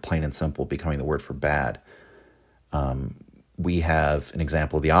word for plain and simple becoming the word for bad. We have an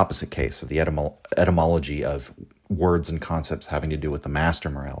example of the opposite case of the etymology of words and concepts having to do with the master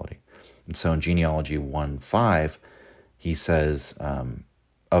morality. And so in Genealogy 1:5, he says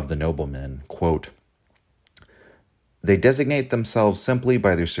of the noblemen, quote, "They designate themselves simply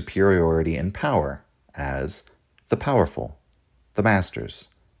by their superiority in power as the powerful, the masters,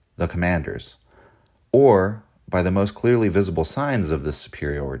 the commanders, or by the most clearly visible signs of this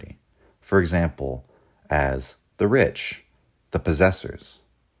superiority, for example, as the rich, the possessors."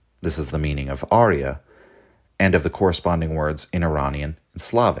 This is the meaning of Arya and of the corresponding words in Iranian and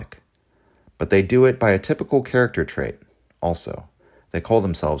Slavic. But they do it by a typical character trait also. They call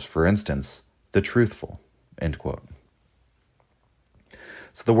themselves, for instance, the truthful, end quote.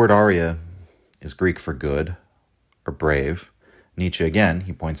 So the word Arya is Greek for good or brave. Nietzsche, again,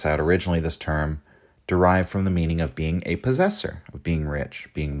 he points out originally this term derived from the meaning of being a possessor, of being rich,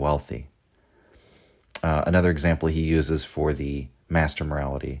 being wealthy. Another example he uses for the master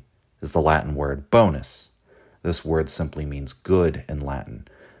morality is the Latin word bonus. This word simply means good in Latin.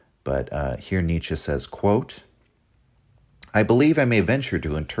 But here Nietzsche says, quote, "I believe I may venture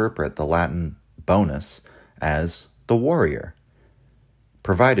to interpret the Latin bonus as the warrior,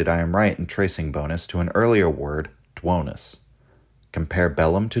 provided I am right in tracing bonus to an earlier word, duonus. Compare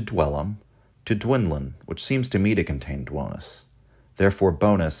bellum to dwellum, to dwindlin, which seems to me to contain duonus. Therefore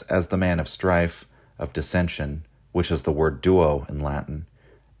bonus as the man of strife, of dissension, which is the word duo in Latin,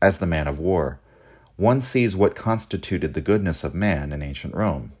 as the man of war. One sees what constituted the goodness of man in ancient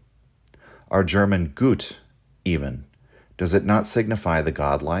Rome. Our German gut, even, does it not signify the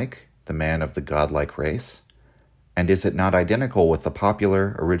godlike, the man of the godlike race? And is it not identical with the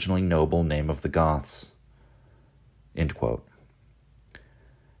popular, originally noble name of the Goths?" End quote.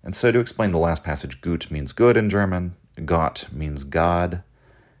 And so to explain the last passage, gut means good in German, Gott means God,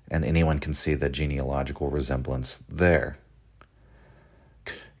 and anyone can see the genealogical resemblance there.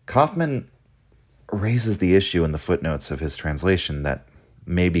 Kaufman raises the issue in the footnotes of his translation that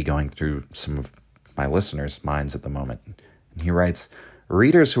may be going through some of my listeners' minds at the moment. And he writes,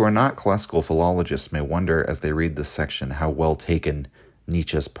 "Readers who are not classical philologists may wonder as they read this section how well taken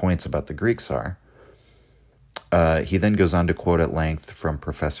Nietzsche's points about the Greeks are. He then goes on to quote at length from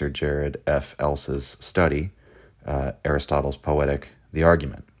Professor Jared F. Else's study, Aristotle's Poetic, The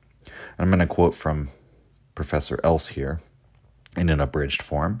Argument. And I'm going to quote from Professor Else here in an abridged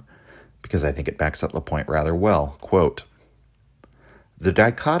form, because I think it backs up the point rather well. Quote, "The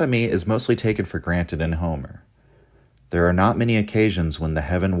dichotomy is mostly taken for granted in Homer. There are not many occasions when the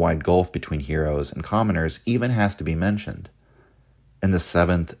heaven-wide gulf between heroes and commoners even has to be mentioned. In the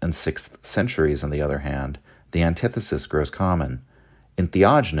 7th and 6th centuries, on the other hand, the antithesis grows common. In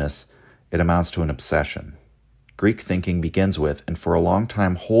Theognis, it amounts to an obsession. Greek thinking begins with, and for a long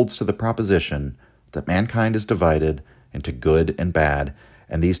time holds to the proposition, that mankind is divided into good and bad,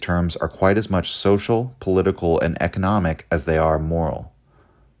 and these terms are quite as much social, political, and economic as they are moral.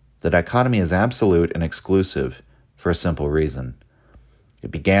 The dichotomy is absolute and exclusive for a simple reason.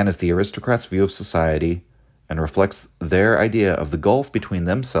 It began as the aristocrats' view of society and reflects their idea of the gulf between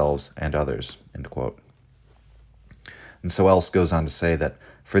themselves and others." End quote. And so Else goes on to say that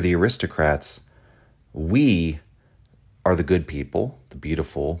for the aristocrats, we are the good people, the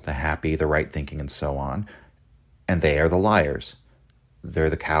beautiful, the happy, the right thinking, and so on, and they are the liars. They're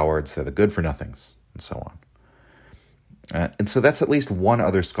the cowards, they're the good-for-nothings, and so on. And so that's at least one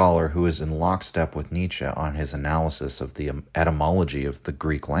other scholar who is in lockstep with Nietzsche on his analysis of the etymology of the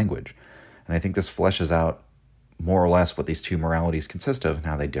Greek language. And I think this fleshes out more or less what these two moralities consist of and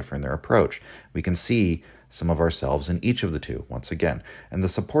how they differ in their approach. We can see some of ourselves in each of the two, once again. And the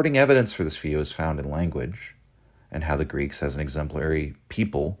supporting evidence for this view is found in language, and how the Greeks, as an exemplary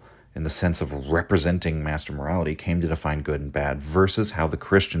people, in the sense of representing master morality, came to define good and bad, versus how the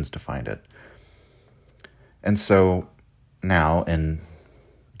Christians defined it. And so now, in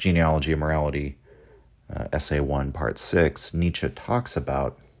Genealogy of Morality, Essay 1, Part 6, Nietzsche talks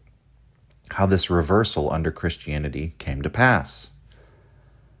about how this reversal under Christianity came to pass.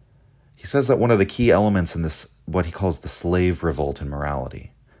 He says that one of the key elements in this, what he calls the slave revolt in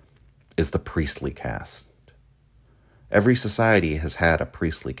morality, is the priestly caste. Every society has had a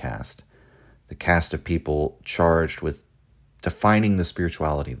priestly caste, the caste of people charged with defining the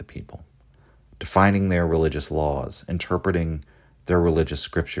spirituality of the people, defining their religious laws, interpreting their religious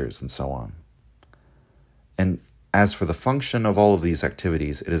scriptures, and so on. And as for the function of all of these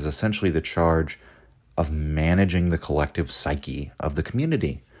activities, it is essentially the charge of managing the collective psyche of the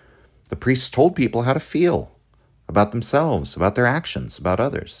community. The priests told people how to feel about themselves, about their actions, about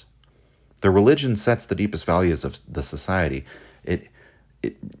others. The religion sets the deepest values of the society. It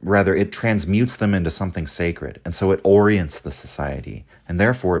transmutes them into something sacred, and so it orients the society, and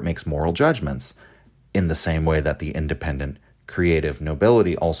therefore it makes moral judgments in the same way that the independent, creative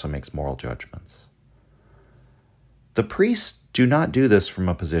nobility also makes moral judgments. The priests do not do this from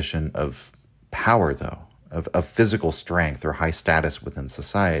a position of power, though, of physical strength or high status within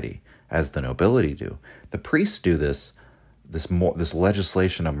society, as the nobility do. The priests do this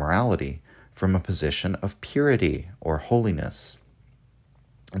legislation of morality from a position of purity or holiness.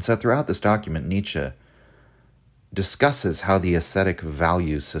 And so throughout this document, Nietzsche discusses how the ascetic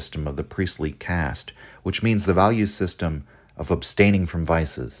value system of the priestly caste, which means the value system of abstaining from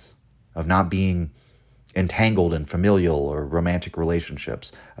vices, of not being entangled in familial or romantic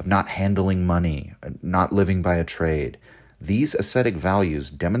relationships, of not handling money, not living by a trade. These ascetic values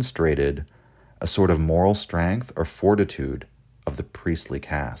demonstrated a sort of moral strength or fortitude of the priestly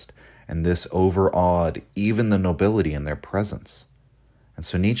caste, and this overawed even the nobility in their presence. And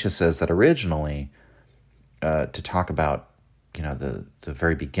so Nietzsche says that originally, to talk about, the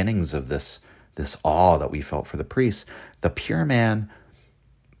very beginnings of this awe that we felt for the priests, the pure man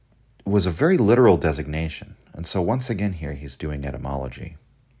was a very literal designation. And so once again here, he's doing etymology.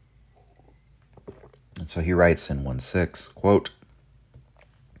 And so he writes in 1:6, quote,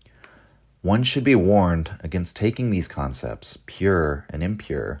 "One should be warned against taking these concepts, pure and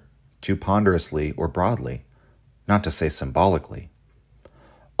impure, too ponderously or broadly, not to say symbolically.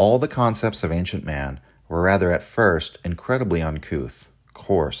 All the concepts of ancient man were rather at first incredibly uncouth,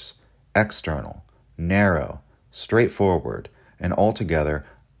 coarse, external, narrow, straightforward, and altogether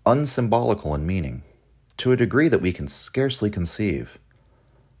unsymbolical in meaning, to a degree that we can scarcely conceive.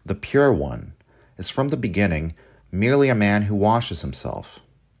 The pure one is from the beginning merely a man who washes himself,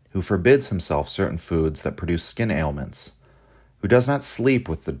 who forbids himself certain foods that produce skin ailments, who does not sleep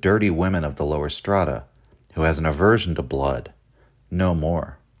with the dirty women of the lower strata, who has an aversion to blood, no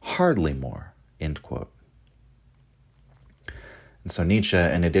more, hardly more." End quote. And so Nietzsche,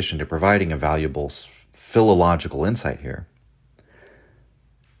 in addition to providing a valuable philological insight here,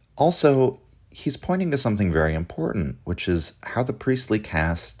 also he's pointing to something very important, which is how the priestly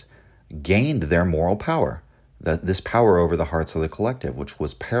caste gained their moral power. this power over the hearts of the collective, which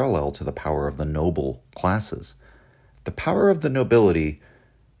was parallel to the power of the noble classes. The power of the nobility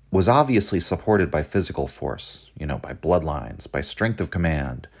was obviously supported by physical force, by bloodlines, by strength of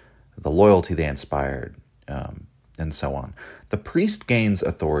command, the loyalty they inspired, and so on. The priest gains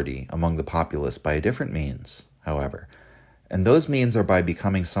authority among the populace by a different means, however, and those means are by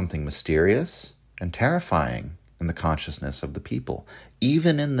becoming something mysterious and terrifying in the consciousness of the people,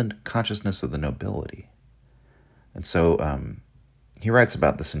 even in the consciousness of the nobility. And so he writes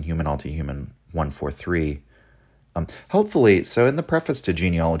about this in Human All Too Human 143. Helpfully, so in the preface to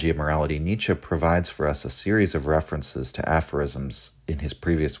Genealogy of Morality, Nietzsche provides for us a series of references to aphorisms in his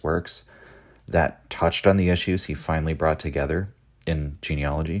previous works that touched on the issues he finally brought together in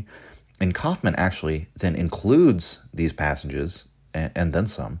Genealogy. And Kaufman actually then includes these passages, and then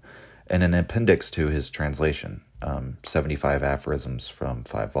some, in an appendix to his translation, 75 aphorisms from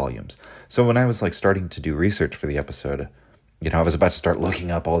 5 volumes. So when I was starting to do research for the episode, I was about to start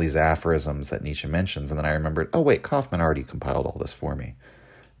looking up all these aphorisms that Nietzsche mentions, and then I remembered, oh wait, Kaufman already compiled all this for me.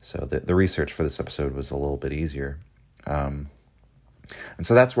 So the research for this episode was a little bit easier. And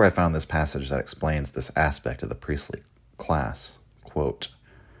so that's where I found this passage that explains this aspect of the priestly class. Quote,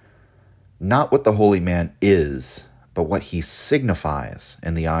 "Not what the holy man is, but what he signifies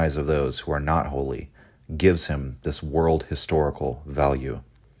in the eyes of those who are not holy, gives him this world historical value.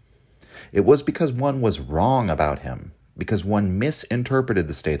 It was because one was wrong about him, because one misinterpreted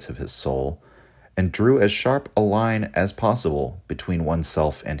the states of his soul, and drew as sharp a line as possible between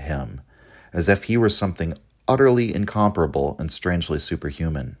oneself and him, as if he were something utterly incomparable and strangely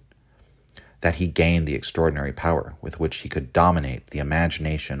superhuman, that he gained the extraordinary power with which he could dominate the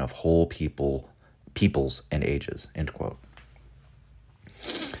imagination of whole peoples and ages." End quote.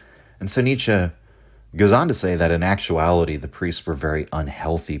 And so Nietzsche goes on to say that in actuality, the priests were very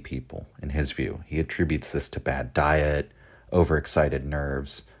unhealthy people, in his view. He attributes this to bad diet, overexcited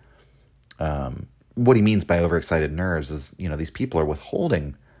nerves. What he means by overexcited nerves is, these people are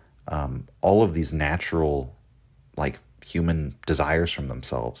withholding all of these natural, human desires from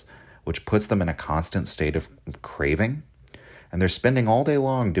themselves, which puts them in a constant state of craving. And they're spending all day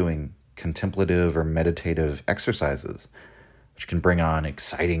long doing contemplative or meditative exercises, which can bring on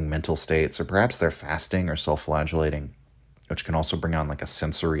exciting mental states, or perhaps they're fasting or self-flagellating, which can also bring on a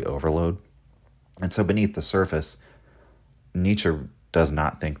sensory overload. And so beneath the surface, Nietzsche does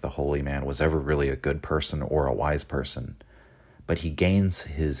not think the holy man was ever really a good person or a wise person, but he gains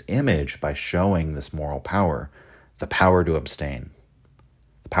his image by showing this moral power, the power to abstain,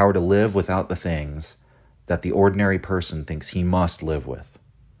 the power to live without the things that the ordinary person thinks he must live with,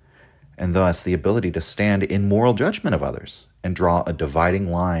 and thus the ability to stand in moral judgment of others and draw a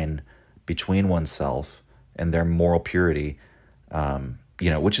dividing line between oneself and their moral purity,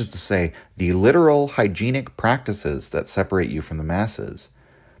 which is to say, the literal hygienic practices that separate you from the masses,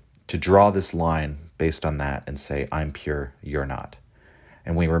 to draw this line based on that and say, I'm pure, you're not.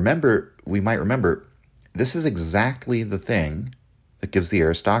 And we might remember, this is exactly the thing that gives the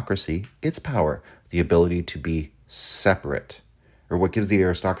aristocracy its power, the ability to be separate, or what gives the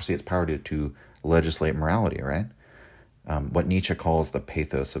aristocracy its power to legislate morality, right? What Nietzsche calls the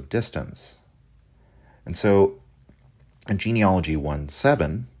pathos of distance. And so in Genealogy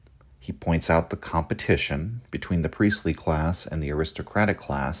 1:7, he points out the competition between the priestly class and the aristocratic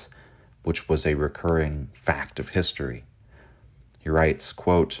class, which was a recurring fact of history. He writes,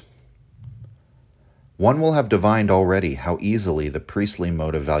 quote, "One will have divined already how easily the priestly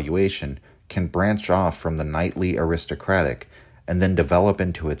mode of valuation can branch off from the knightly aristocratic and then develop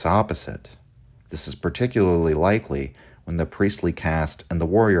into its opposite. This is particularly likely when the priestly caste and the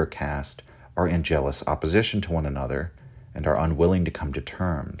warrior caste are in jealous opposition to one another and are unwilling to come to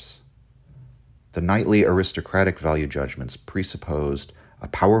terms. The knightly aristocratic value judgments presupposed a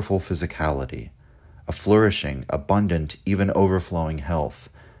powerful physicality, a flourishing, abundant, even overflowing health,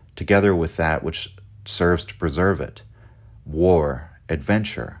 together with that which serves to preserve it: war,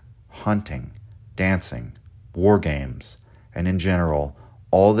 adventure, hunting, dancing, war games, and in general,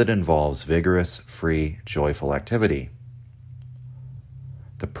 all that involves vigorous, free, joyful activity.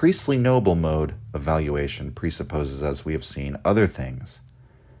 The priestly noble mode of valuation presupposes, as we have seen, other things.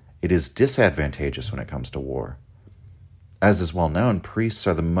 It is disadvantageous when it comes to war. As is well known, priests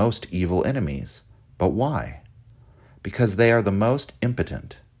are the most evil enemies. But why? Because they are the most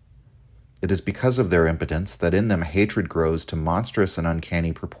impotent. It is because of their impotence that in them hatred grows to monstrous and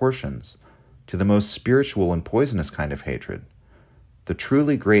uncanny proportions, to the most spiritual and poisonous kind of hatred. The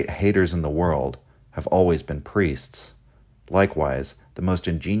truly great haters in the world have always been priests. Likewise, the most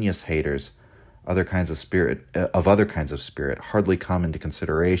ingenious haters of other kinds of spirit hardly come into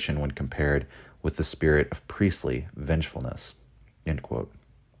consideration when compared with the spirit of priestly vengefulness, end quote.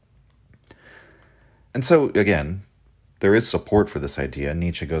 And so, again, there is support for this idea.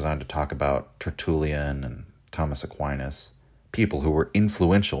 Nietzsche goes on to talk about Tertullian and Thomas Aquinas, people who were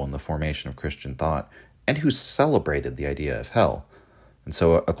influential in the formation of Christian thought and who celebrated the idea of hell. And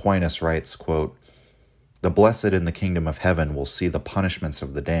so Aquinas writes, quote, "The blessed in the kingdom of heaven will see the punishments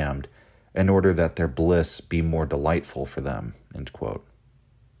of the damned in order that their bliss be more delightful for them," end quote.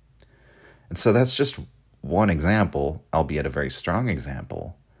 And so that's just one example, albeit a very strong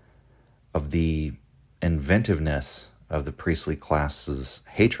example, of the inventiveness of the priestly class's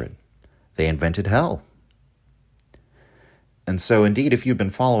hatred. They invented hell. And so, indeed, if you've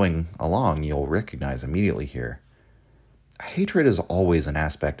been following along, you'll recognize immediately here, hatred is always an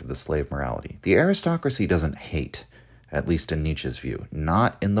aspect of the slave morality. The aristocracy doesn't hate, at least in Nietzsche's view,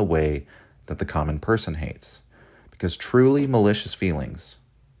 not in the way that the common person hates. Because truly malicious feelings,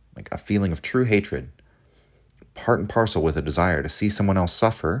 like a feeling of true hatred, part and parcel with a desire to see someone else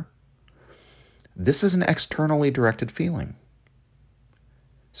suffer, this is an externally directed feeling.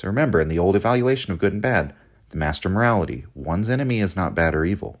 So remember, in the old evaluation of good and bad, the master morality, one's enemy is not bad or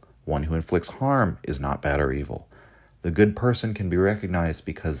evil. One who inflicts harm is not bad or evil. The good person can be recognized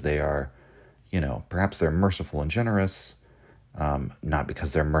because they are, perhaps they're merciful and generous, not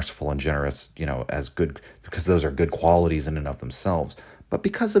because they're merciful and generous, as good, because those are good qualities in and of themselves, but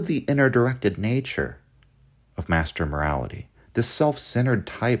because of the inner directed nature of master morality. This self-centered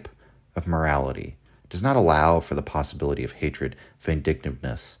type of morality does not allow for the possibility of hatred,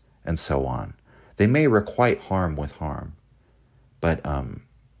 vindictiveness, and so on. They may requite harm with harm, but,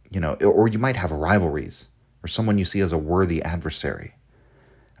 or you might have rivalries or someone you see as a worthy adversary.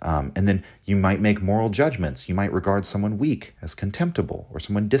 And then you might make moral judgments. You might regard someone weak as contemptible or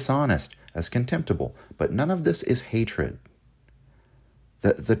someone dishonest as contemptible, but none of this is hatred.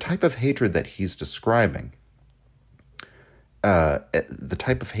 The type of hatred that he's describing, the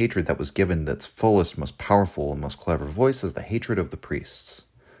type of hatred that was given that's fullest, most powerful, and most clever voice is the hatred of the priests.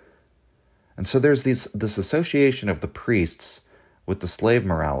 And so there's this association of the priests with the slave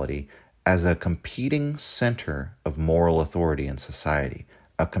morality as a competing center of moral authority in society,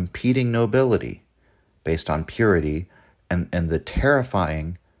 a competing nobility based on purity and the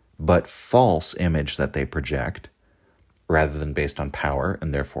terrifying but false image that they project, rather than based on power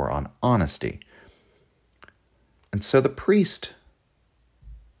and therefore on honesty. And so the priest,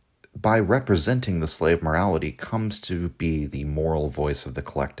 by representing the slave morality, comes to be the moral voice of the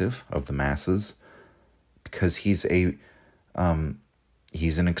collective, of the masses, because he's an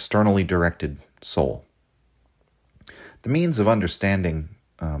externally directed soul. The means of understanding,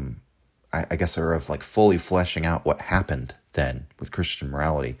 I guess, or of fully fleshing out what happened then with Christian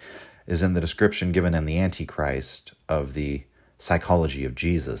morality, is in the description given in the Antichrist of the psychology of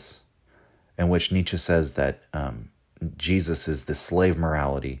Jesus, in which Nietzsche says that Jesus is the slave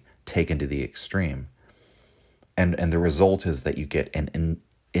morality taken to the extreme. And the result is that you get an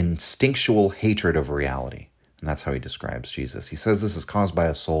instinctual hatred of reality. And that's how he describes Jesus. He says this is caused by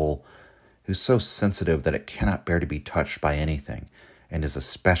a soul who's so sensitive that it cannot bear to be touched by anything, and is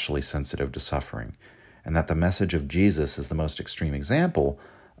especially sensitive to suffering. And that the message of Jesus is the most extreme example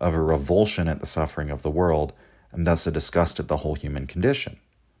of a revulsion at the suffering of the world, and thus a disgust at the whole human condition,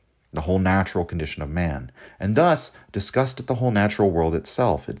 the whole natural condition of man, and thus disgust at the whole natural world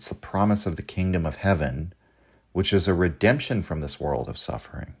itself. It's the promise of the kingdom of heaven, which is a redemption from this world of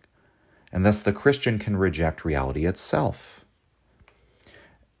suffering. And thus the Christian can reject reality itself.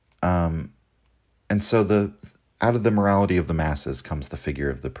 And so out of the morality of the masses comes the figure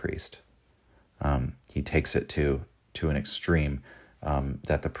of the priest. He takes it to an extreme,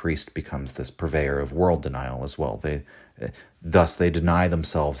 that the priest becomes this purveyor of world denial as well. Thus they deny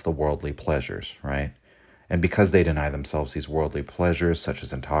themselves the worldly pleasures, right? And because they deny themselves these worldly pleasures, such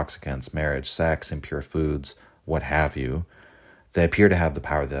as intoxicants, marriage, sex, impure foods, what have you, they appear to have the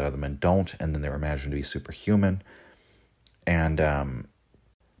power that other men don't, and then they're imagined to be superhuman. And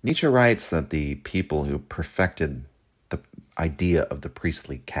Nietzsche writes that the people who perfected the idea of the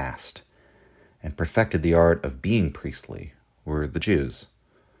priestly caste and perfected the art of being priestly were the Jews.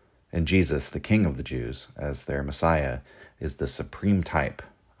 And Jesus, the King of the Jews, as their Messiah, is the supreme type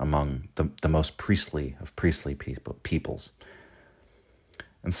among the most priestly of priestly peoples.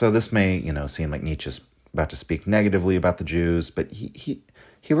 And so this may, seem like Nietzsche's about to speak negatively about the Jews, but he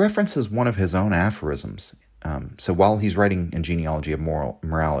references one of his own aphorisms. So while he's writing in Genealogy of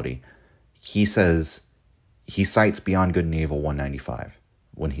Morality, he cites Beyond Good and Evil 195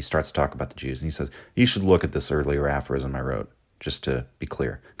 when he starts to talk about the Jews. And he says, you should look at this earlier aphorism I wrote, just to be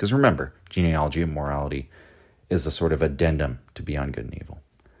clear. Because remember, Genealogy of Morality is a sort of addendum to Beyond Good and Evil.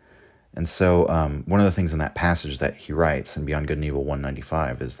 And so one of the things in that passage that he writes in Beyond Good and Evil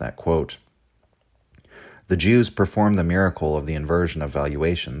 195 is that, quote, "The Jews performed the miracle of the inversion of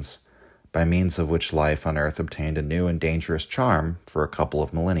valuations, by means of which life on earth obtained a new and dangerous charm for a couple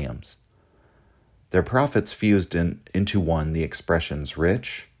of millenniums. Their prophets fused into one the expressions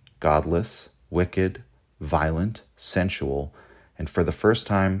rich, godless, wicked, violent, sensual, and for the first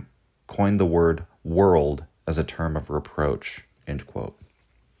time coined the word world as a term of reproach," end quote.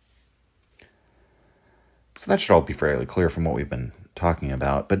 So that should all be fairly clear from what we've been talking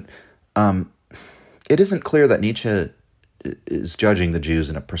about. But it isn't clear that Nietzsche is judging the Jews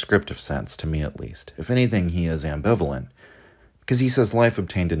in a prescriptive sense, to me at least. If anything, he is ambivalent, because he says life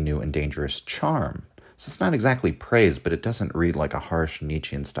obtained a new and dangerous charm. So it's not exactly praise, but it doesn't read like a harsh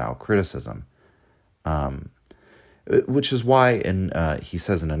Nietzschean-style criticism. Which is why he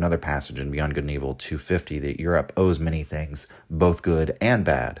says in another passage in Beyond Good and Evil 250 that Europe owes many things, both good and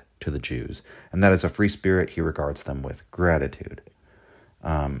bad, to the Jews, and that as a free spirit he regards them with gratitude.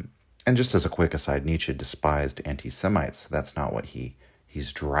 And just as a quick aside, Nietzsche despised anti-Semites. That's not what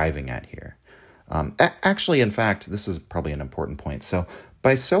he's driving at here. Actually, in fact, this is probably an important point. So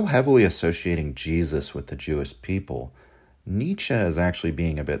by so heavily associating Jesus with the Jewish people, Nietzsche is actually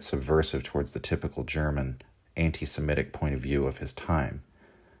being a bit subversive towards the typical German anti-Semitic point of view of his time.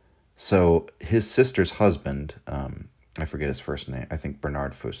 So his sister's husband, I forget his first name, I think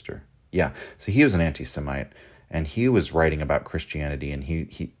Bernard Fuster. Yeah, so he was an anti-Semite, and he was writing about Christianity, and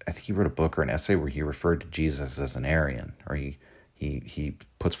I think he wrote a book or an essay where he referred to Jesus as an Aryan, or he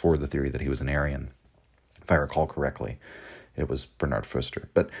puts forward the theory that he was an Aryan, if I recall correctly. It was Bernard Fuster.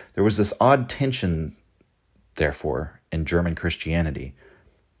 But there was this odd tension, therefore, in German Christianity,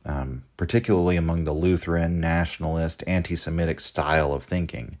 particularly among the Lutheran, nationalist, anti-Semitic style of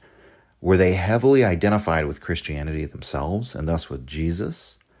thinking, where they heavily identified with Christianity themselves, and thus with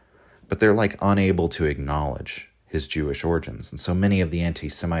Jesus, but they're like unable to acknowledge his Jewish origins. And so many of the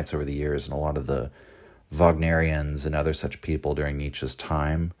anti-Semites over the years, and a lot of the Wagnerians and other such people during Nietzsche's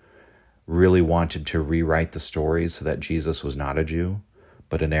time, really wanted to rewrite the story so that Jesus was not a Jew,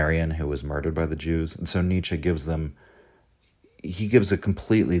 but an Aryan who was murdered by the Jews. And so Nietzsche gives a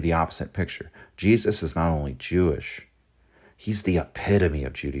completely the opposite picture. Jesus is not only Jewish, he's the epitome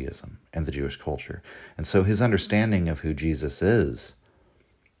of Judaism and the Jewish culture. And so his understanding of who Jesus is,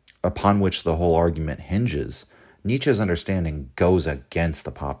 upon which the whole argument hinges, Nietzsche's understanding goes against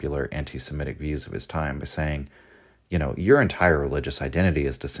the popular anti-Semitic views of his time by saying, your entire religious identity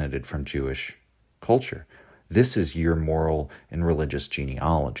is descended from Jewish culture. This is your moral and religious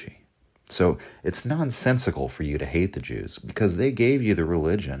genealogy. So it's nonsensical for you to hate the Jews because they gave you the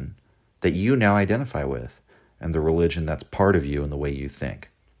religion that you now identify with and the religion that's part of you and the way you think.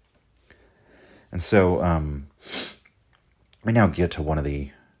 And so we now get to one of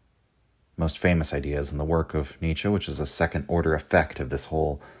the most famous ideas in the work of Nietzsche, which is a second-order effect of this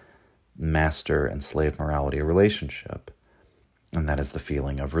whole master and slave morality relationship, and that is the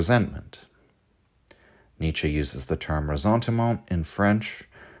feeling of resentment. Nietzsche uses the term ressentiment in French,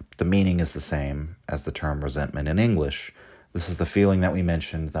 but the meaning is the same as the term resentment in English. This is the feeling that we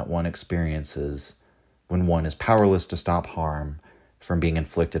mentioned that one experiences when one is powerless to stop harm from being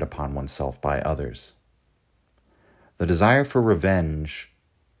inflicted upon oneself by others. The desire for revenge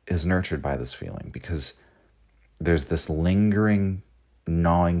is nurtured by this feeling because there's this lingering,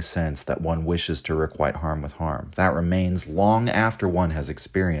 gnawing sense that one wishes to requite harm with harm. That remains long after one has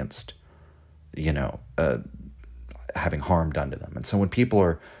experienced, having harm done to them. And so when people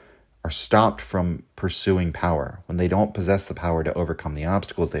are stopped from pursuing power, when they don't possess the power to overcome the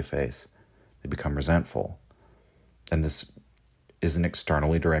obstacles they face, they become resentful. And this is an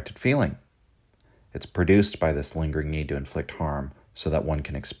externally directed feeling. It's produced by this lingering need to inflict harm so that one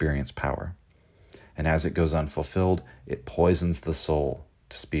can experience power. And as it goes unfulfilled, it poisons the soul,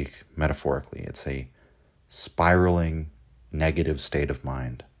 to speak metaphorically. It's a spiraling, negative state of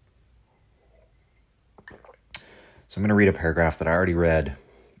mind. So I'm going to read a paragraph that I already read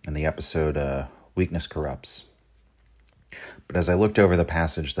in the episode Weakness Corrupts. But as I looked over the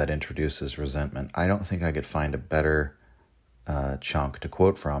passage that introduces resentment, I don't think I could find a better chunk to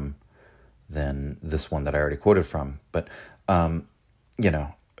quote from than this one that I already quoted from. But,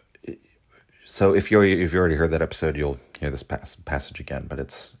 so if you already heard that episode, you'll hear this passage again, but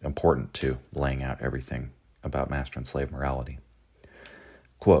it's important to laying out everything about master and slave morality.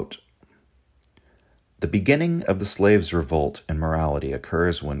 Quote, "The beginning of the slave's revolt in morality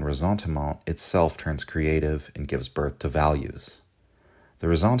occurs when ressentiment itself turns creative and gives birth to values. The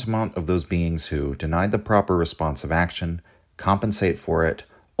ressentiment of those beings who, denied the proper response of action, compensate for it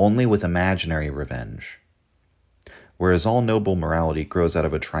only with imaginary revenge. Whereas all noble morality grows out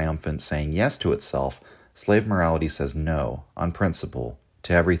of a triumphant saying yes to itself, slave morality says no, on principle,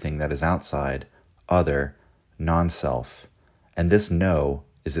 to everything that is outside, other, non-self, and this no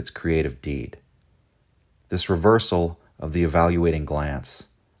is its creative deed. This reversal of the evaluating glance,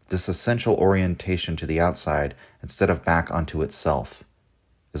 this essential orientation to the outside instead of back onto itself,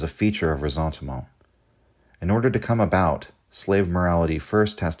 is a feature of ressentiment. In order to come about, slave morality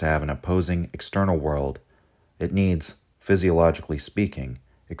first has to have an opposing external world. It needs, physiologically speaking,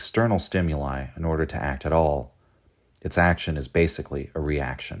 external stimuli in order to act at all. Its action is basically a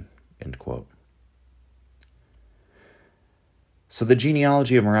reaction." End quote. So the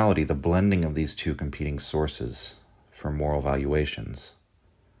genealogy of morality, the blending of these two competing sources for moral valuations,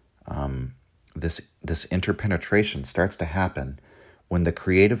 this interpenetration starts to happen when the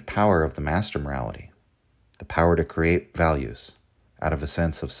creative power of the master morality, the power to create values out of a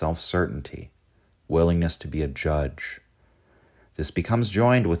sense of self-certainty, willingness to be a judge, this becomes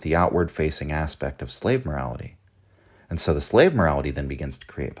joined with the outward-facing aspect of slave morality. And so the slave morality then begins to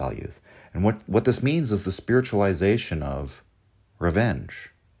create values. And what this means is the spiritualization of revenge,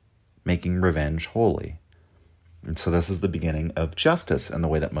 making revenge holy. And so this is the beginning of justice in the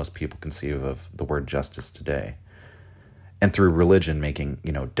way that most people conceive of the word justice today. And through religion making,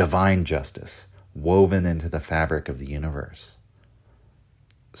 divine justice woven into the fabric of the universe.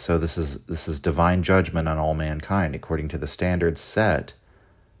 So this is divine judgment on all mankind according to the standards set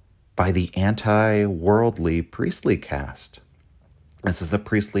by the anti-worldly priestly caste. This is the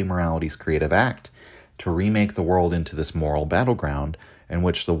priestly morality's creative act to remake the world into this moral battleground in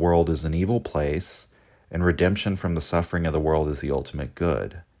which the world is an evil place and redemption from the suffering of the world is the ultimate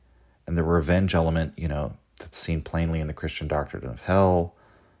good. And the revenge element, that's seen plainly in the Christian doctrine of hell,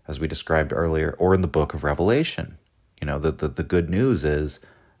 as we described earlier, or in the book of Revelation. The good news is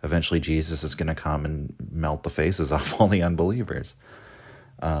eventually Jesus is going to come and melt the faces off all the unbelievers.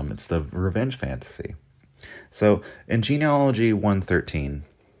 It's the revenge fantasy. So in Genealogy 1:13,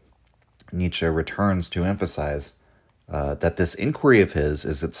 Nietzsche returns to emphasize that this inquiry of his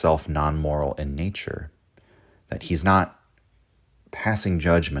is itself non-moral in nature, that he's not passing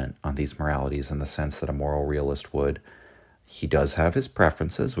judgment on these moralities in the sense that a moral realist would. He does have his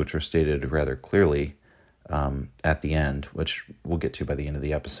preferences, which are stated rather clearly at the end, which we'll get to by the end of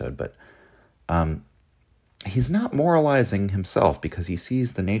the episode, but he's not moralizing himself because he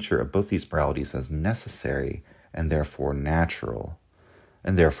sees the nature of both these moralities as necessary and therefore natural,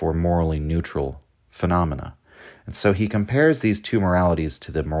 and therefore morally neutral phenomena. And so he compares these two moralities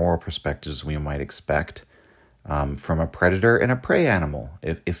to the moral perspectives we might expect from a predator and a prey animal,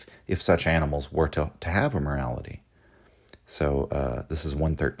 if such animals were to have a morality. So this is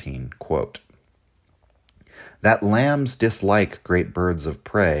 113, quote, "That lambs dislike great birds of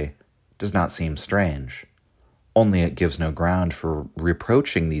prey does not seem strange. Only it gives no ground for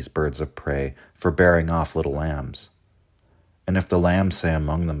reproaching these birds of prey for bearing off little lambs. And if the lambs say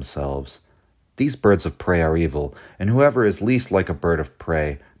among themselves, 'These birds of prey are evil, and whoever is least like a bird of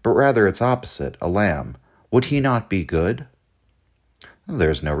prey, but rather its opposite, a lamb, would he not be good?'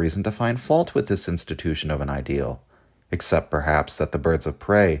 There is no reason to find fault with this institution of an ideal, except perhaps that the birds of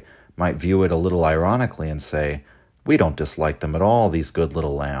prey might view it a little ironically and say, 'We don't dislike them at all, these good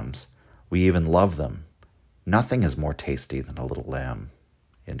little lambs. We even love them. Nothing is more tasty than a little lamb.'"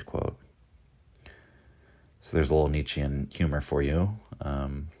 End quote. So there's a little Nietzschean humor for you.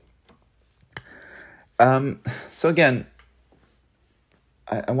 So again,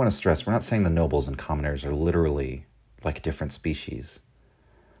 I want to stress, we're not saying the nobles and commoners are literally like different species.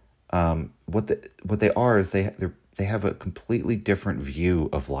 What they are is they have a completely different view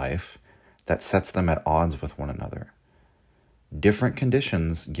of life that sets them at odds with one another. Different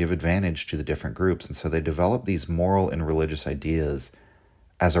conditions give advantage to the different groups, and so they develop these moral and religious ideas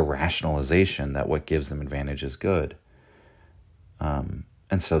as a rationalization that what gives them advantage is good.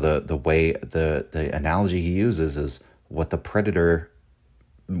 And so the way the analogy he uses is what the predator's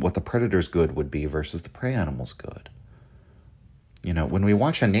good would be versus the prey animal's good. When we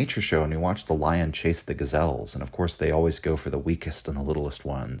watch a nature show and we watch the lion chase the gazelles, and of course they always go for the weakest and the littlest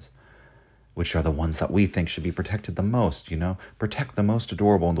ones, which are the ones that we think should be protected the most, protect the most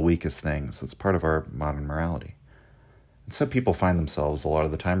adorable and the weakest things. That's part of our modern morality. And so people find themselves a lot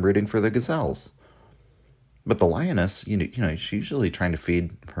of the time rooting for the gazelles. But the lioness, she's usually trying to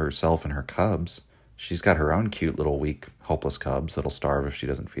feed herself and her cubs. She's got her own cute little weak, hopeless cubs that'll starve if she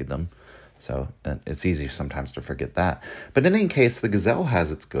doesn't feed them. So it's easy sometimes to forget that. But in any case, the gazelle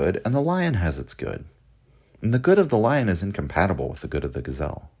has its good and the lion has its good. And the good of the lion is incompatible with the good of the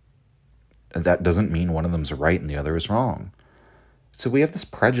gazelle. And that doesn't mean one of them's right and the other is wrong. So we have this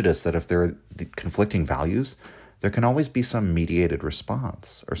prejudice that if there are conflicting values, there can always be some mediated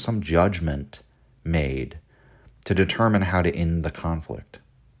response or some judgment made to determine how to end the conflict.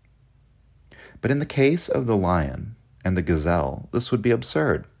 But in the case of the lion and the gazelle, this would be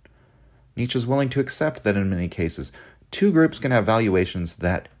absurd. Nietzsche is willing to accept that in many cases, two groups can have valuations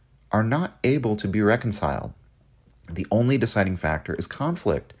that are not able to be reconciled. The only deciding factor is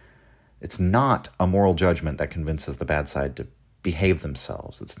conflict. It's not a moral judgment that convinces the bad side to behave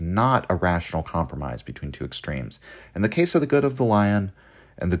themselves. It's not a rational compromise between two extremes. In the case of the good of the lion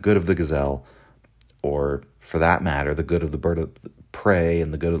and the good of the gazelle, or for that matter, the good of the bird of prey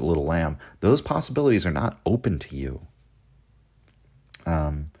and the good of the little lamb, those possibilities are not open to you.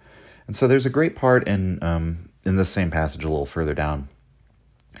 And so there's a great part in this same passage a little further down,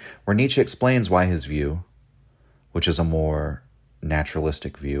 where Nietzsche explains why his view, which is a more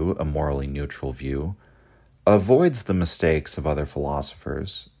naturalistic view, a morally neutral view, avoids the mistakes of other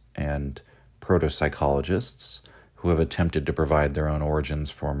philosophers and proto-psychologists who have attempted to provide their own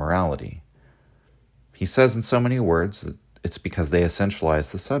origins for morality. He says in so many words that it's because they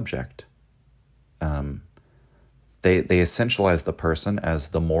essentialize the subject. They essentialize the person as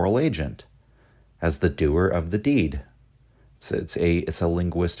the moral agent, as the doer of the deed. It's a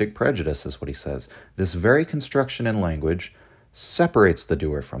linguistic prejudice, is what he says. This very construction in language separates the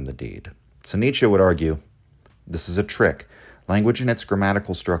doer from the deed. So Nietzsche would argue, this is a trick. Language in its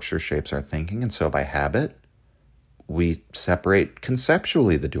grammatical structure shapes our thinking, and so by habit, we separate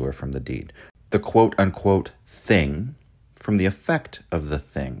conceptually the doer from the deed, the quote-unquote thing from the effect of the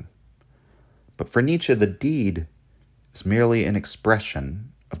thing. But for Nietzsche, the deed is merely an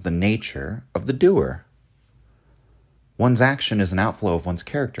expression of the nature of the doer. One's action is an outflow of one's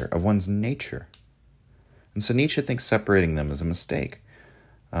character, of one's nature. And so Nietzsche thinks separating them is a mistake.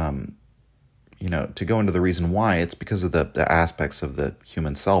 To go into the reason why, it's because of the aspects of the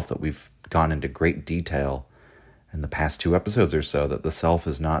human self that we've gone into great detail in the past 2 episodes or so, that the self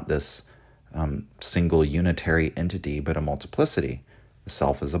is not this single unitary entity, but a multiplicity. The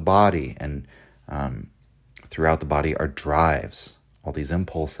self is a body, and throughout the body are drives, all these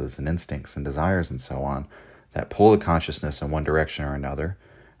impulses and instincts and desires and so on, that pull the consciousness in one direction or another,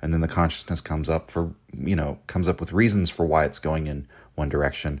 and then the consciousness comes up with reasons for why it's going in one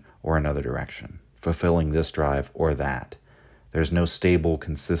direction or another direction, fulfilling this drive or that. There's no stable,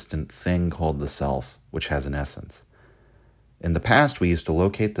 consistent thing called the self, which has an essence. In the past, we used to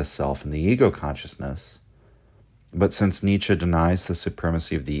locate the self in the ego consciousness, but since Nietzsche denies the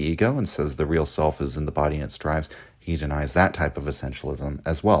supremacy of the ego and says the real self is in the body and its drives, he denies that type of essentialism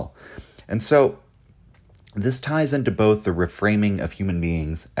as well. And so this ties into both the reframing of human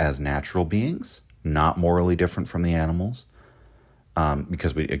beings as natural beings, not morally different from the animals,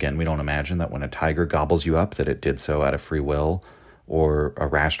 because we don't imagine that when a tiger gobbles you up that it did so out of free will or a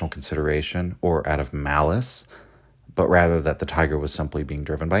rational consideration or out of malice, but rather that the tiger was simply being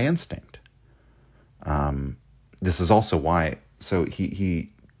driven by instinct. This is also why, so he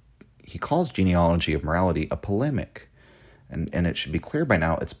calls Genealogy of Morality a polemic. And it should be clear by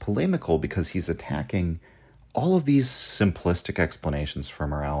now, it's polemical because he's attacking all of these simplistic explanations for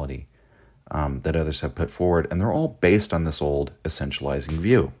morality that others have put forward, and they're all based on this old essentializing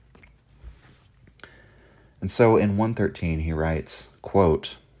view. And so in 113 he writes,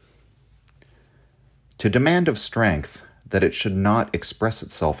 quote, "To demand of strength that it should not express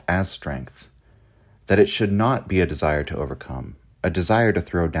itself as strength, that it should not be a desire to overcome, a desire to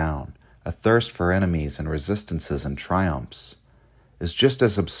throw down, a thirst for enemies and resistances and triumphs, is just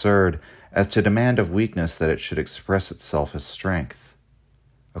as absurd as to demand of weakness that it should express itself as strength.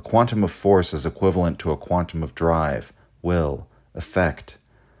 A quantum of force is equivalent to a quantum of drive, will, effect.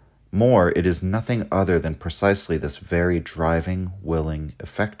 More, it is nothing other than precisely this very driving, willing,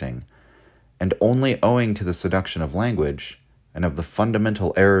 effecting, and only owing to the seduction of language and of the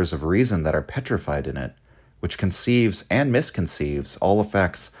fundamental errors of reason that are petrified in it, which conceives and misconceives all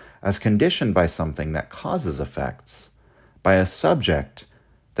effects as conditioned by something that causes effects, by a subject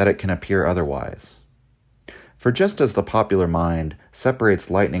that it can appear otherwise. For just as the popular mind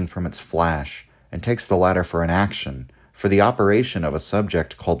separates lightning from its flash and takes the latter for an action, for the operation of a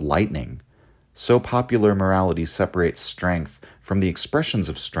subject called lightning, so popular morality separates strength from the expressions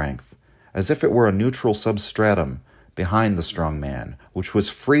of strength, as if it were a neutral substratum behind the strong man, which was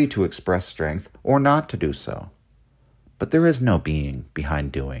free to express strength or not to do so. But there is no being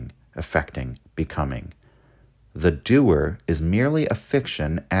behind doing, affecting, becoming. The doer is merely a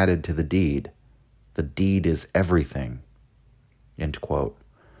fiction added to the deed. The deed is everything." End quote.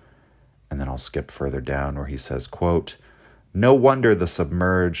 And then I'll skip further down where he says, quote, "No wonder the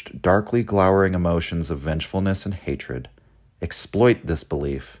submerged, darkly glowering emotions of vengefulness and hatred exploit this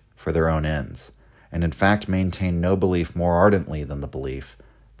belief for their own ends, and in fact maintain no belief more ardently than the belief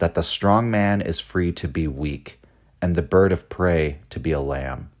that the strong man is free to be weak, and the bird of prey to be a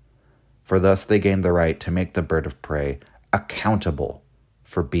lamb. For thus they gain the right to make the bird of prey accountable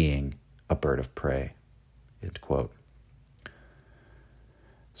for being a bird of prey." End quote.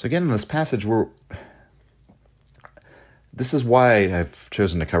 So again, in this passage, this is why I've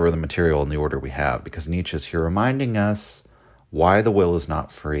chosen to cover the material in the order we have, because Nietzsche is here reminding us why the will is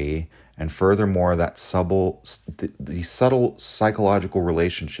not free, and furthermore, the subtle psychological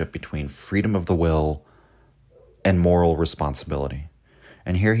relationship between freedom of the will and moral responsibility.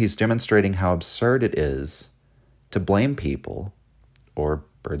 And here he's demonstrating how absurd it is to blame people, or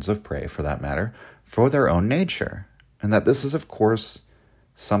birds of prey for that matter, for their own nature, and that this is, of course,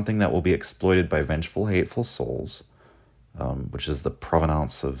 something that will be exploited by vengeful, hateful souls, which is the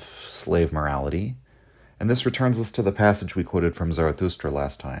provenance of slave morality. And this returns us to the passage we quoted from Zarathustra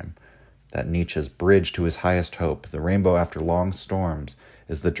last time, that Nietzsche's bridge to his highest hope, the rainbow after long storms,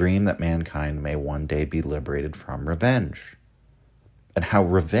 is the dream that mankind may one day be liberated from revenge. And how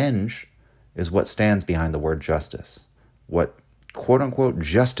revenge is what stands behind the word justice. What quote-unquote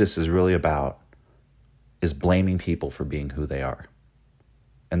justice is really about is blaming people for being who they are.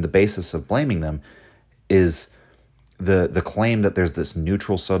 And the basis of blaming them is the claim that there's this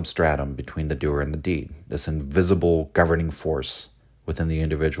neutral substratum between the doer and the deed, this invisible governing force within the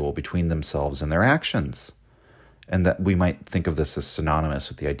individual between themselves and their actions. And that we might think of this as synonymous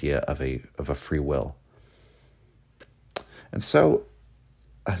with the idea of a free will. And so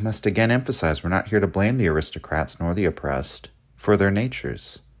I must again emphasize, we're not here to blame the aristocrats nor the oppressed for their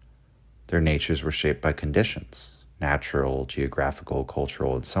natures. Their natures were shaped by conditions, natural, geographical,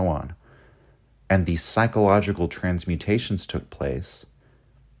 cultural, and so on. And these psychological transmutations took place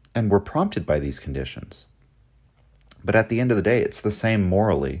and were prompted by these conditions. But at the end of the day, it's the same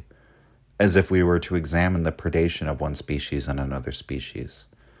morally as if we were to examine the predation of one species on another species.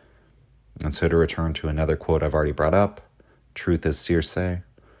 And so to return to another quote I've already brought up, truth is Circe.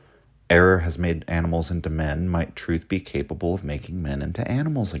 Error has made animals into men. Might truth be capable of making men into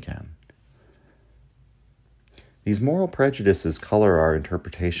animals again? These moral prejudices color our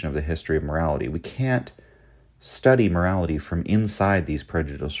interpretation of the history of morality. We can't study morality from inside these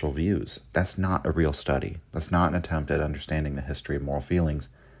prejudicial views. That's not a real study. That's not an attempt at understanding the history of moral feelings.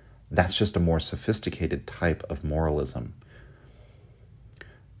 That's just a more sophisticated type of moralism.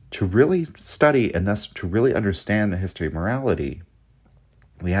 To really study and thus to really understand the history of morality,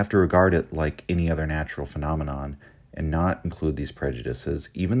 we have to regard it like any other natural phenomenon and not include these prejudices,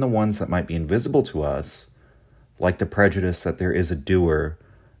 even the ones that might be invisible to us, like the prejudice that there is a doer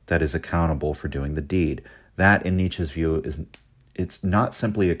that is accountable for doing the deed. That, in Nietzsche's view, it's not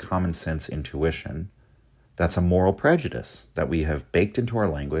simply a common sense intuition. That's a moral prejudice that we have baked into our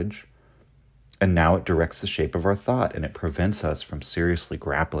language, and now it directs the shape of our thought, and it prevents us from seriously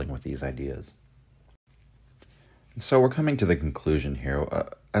grappling with these ideas. And so we're coming to the conclusion here.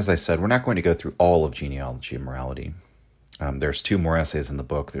 As I said, we're not going to go through all of Genealogy of Morality. There's 2 more essays in the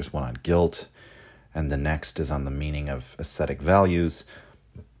book. There's one on guilt, and the next is on the meaning of aesthetic values.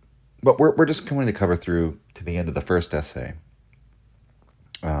 But we're just going to cover through to the end of the first essay,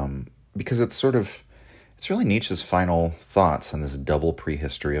 because it's really Nietzsche's final thoughts on this double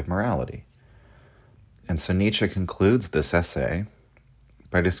prehistory of morality. And so Nietzsche concludes this essay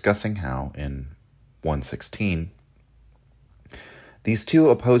by discussing how, in 116, these 2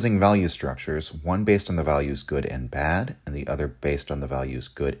 opposing value structures, one based on the values good and bad, and the other based on the values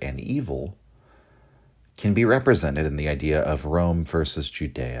good and evil, can be represented in the idea of Rome versus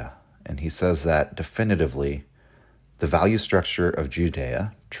Judea. And he says that definitively, the value structure of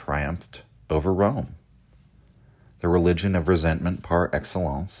Judea triumphed over Rome. The religion of resentment par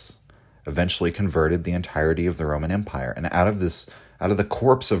excellence eventually converted the entirety of the Roman Empire. And out of the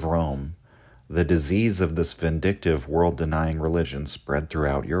corpse of Rome, the disease of this vindictive, world-denying religion spread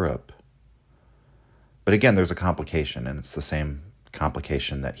throughout Europe. But again, there's a complication, and it's the same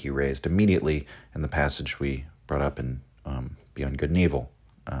complication that he raised immediately in the passage we brought up in Beyond Good and Evil.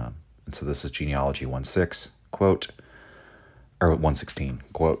 And so this is Genealogy 1:6, quote, or 116,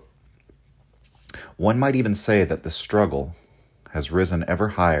 quote, "One might even say that the struggle has risen ever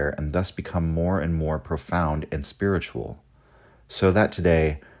higher and thus become more and more profound and spiritual, so that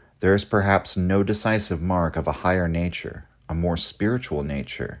today there is perhaps no decisive mark of a higher nature, a more spiritual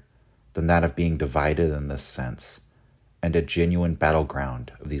nature, than that of being divided in this sense, and a genuine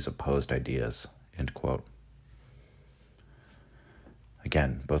battleground of these opposed ideas," end quote.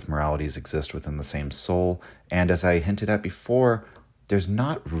 Again, both moralities exist within the same soul, and as I hinted at before, there's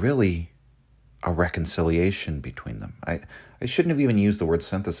not really a reconciliation between them. I shouldn't have even used the word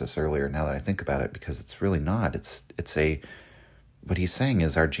synthesis earlier, now that I think about it, because it's really not. What he's saying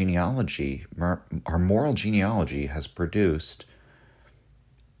is our genealogy, our moral genealogy, has produced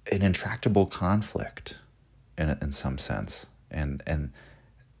an intractable conflict in some sense. And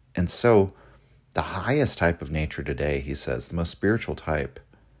so the highest type of nature today, he says, the most spiritual type,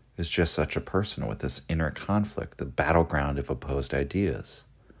 is just such a person with this inner conflict, the battleground of opposed ideas.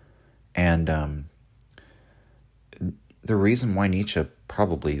 And the reason why Nietzsche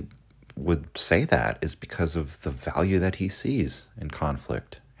probably would say that is because of the value that he sees in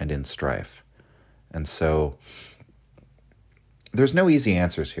conflict and in strife. And so there's no easy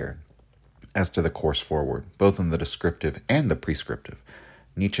answers here as to the course forward, both in the descriptive and the prescriptive.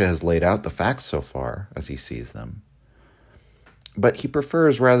 Nietzsche has laid out the facts so far as he sees them, but he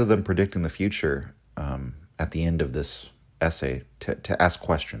prefers, rather than predicting the future at the end of this essay, to ask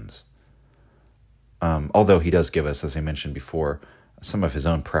questions. Although he does give us, as I mentioned before, some of his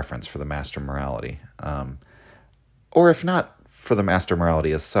own preference for the master morality. Or if not for the master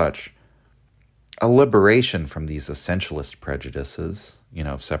morality as such, a liberation from these essentialist prejudices,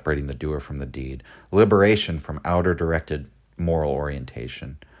 of separating the doer from the deed, liberation from outer-directed moral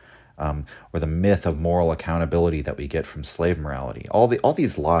orientation, or the myth of moral accountability that we get from slave morality. All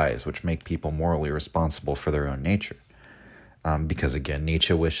these lies which make people morally responsible for their own nature. Because again,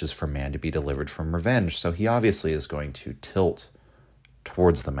 Nietzsche wishes for man to be delivered from revenge, so he obviously is going to tilt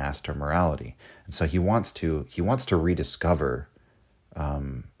towards the master morality, and so he wants to rediscover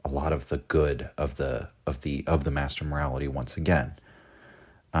a lot of the good of the master morality once again.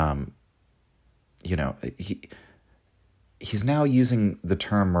 He's now using the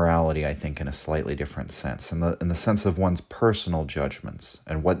term morality, I think, in a slightly different sense, in the sense of one's personal judgments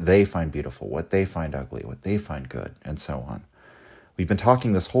and what they find beautiful, what they find ugly, what they find good, and so on. We've been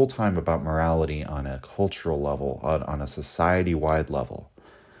talking this whole time about morality on a cultural level, on a society-wide level.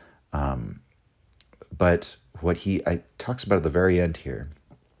 But what he talks about at the very end here,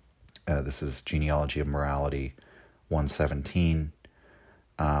 this is Genealogy of Morality 117.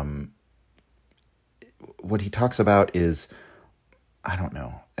 What he talks about is,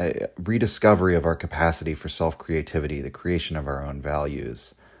 a rediscovery of our capacity for self-creativity, the creation of our own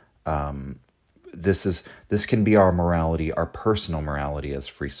values. This can be our morality, our personal morality as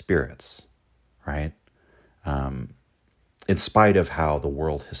free spirits, right? In spite of how the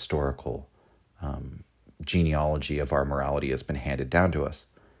world historical genealogy of our morality has been handed down to us.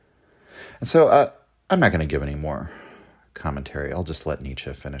 And so I'm not going to give any more commentary. I'll just let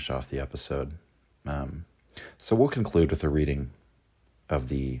Nietzsche finish off the episode. So we'll conclude with a reading of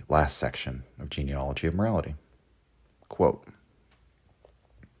the last section of Genealogy of Morality. Quote,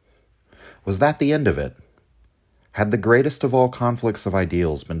 "Was that the end of it? Had the greatest of all conflicts of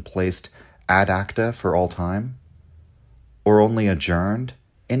ideals been placed ad acta for all time? Or only adjourned,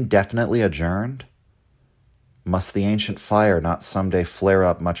 indefinitely adjourned? Must the ancient fire not someday flare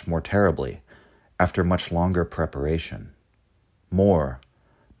up much more terribly, after much longer preparation? More,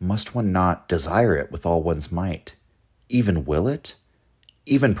 must one not desire it with all one's might, even will it,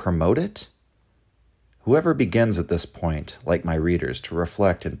 even promote it? Whoever begins at this point, like my readers, to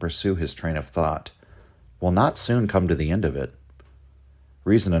reflect and pursue his train of thought, will not soon come to the end of it.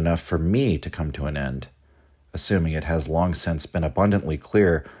 Reason enough for me to come to an end, assuming it has long since been abundantly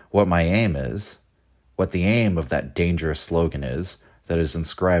clear what my aim is, what the aim of that dangerous slogan is that is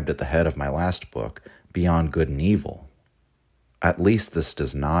inscribed at the head of my last book, Beyond Good and Evil. At least this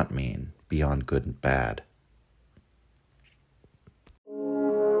does not mean beyond good and bad.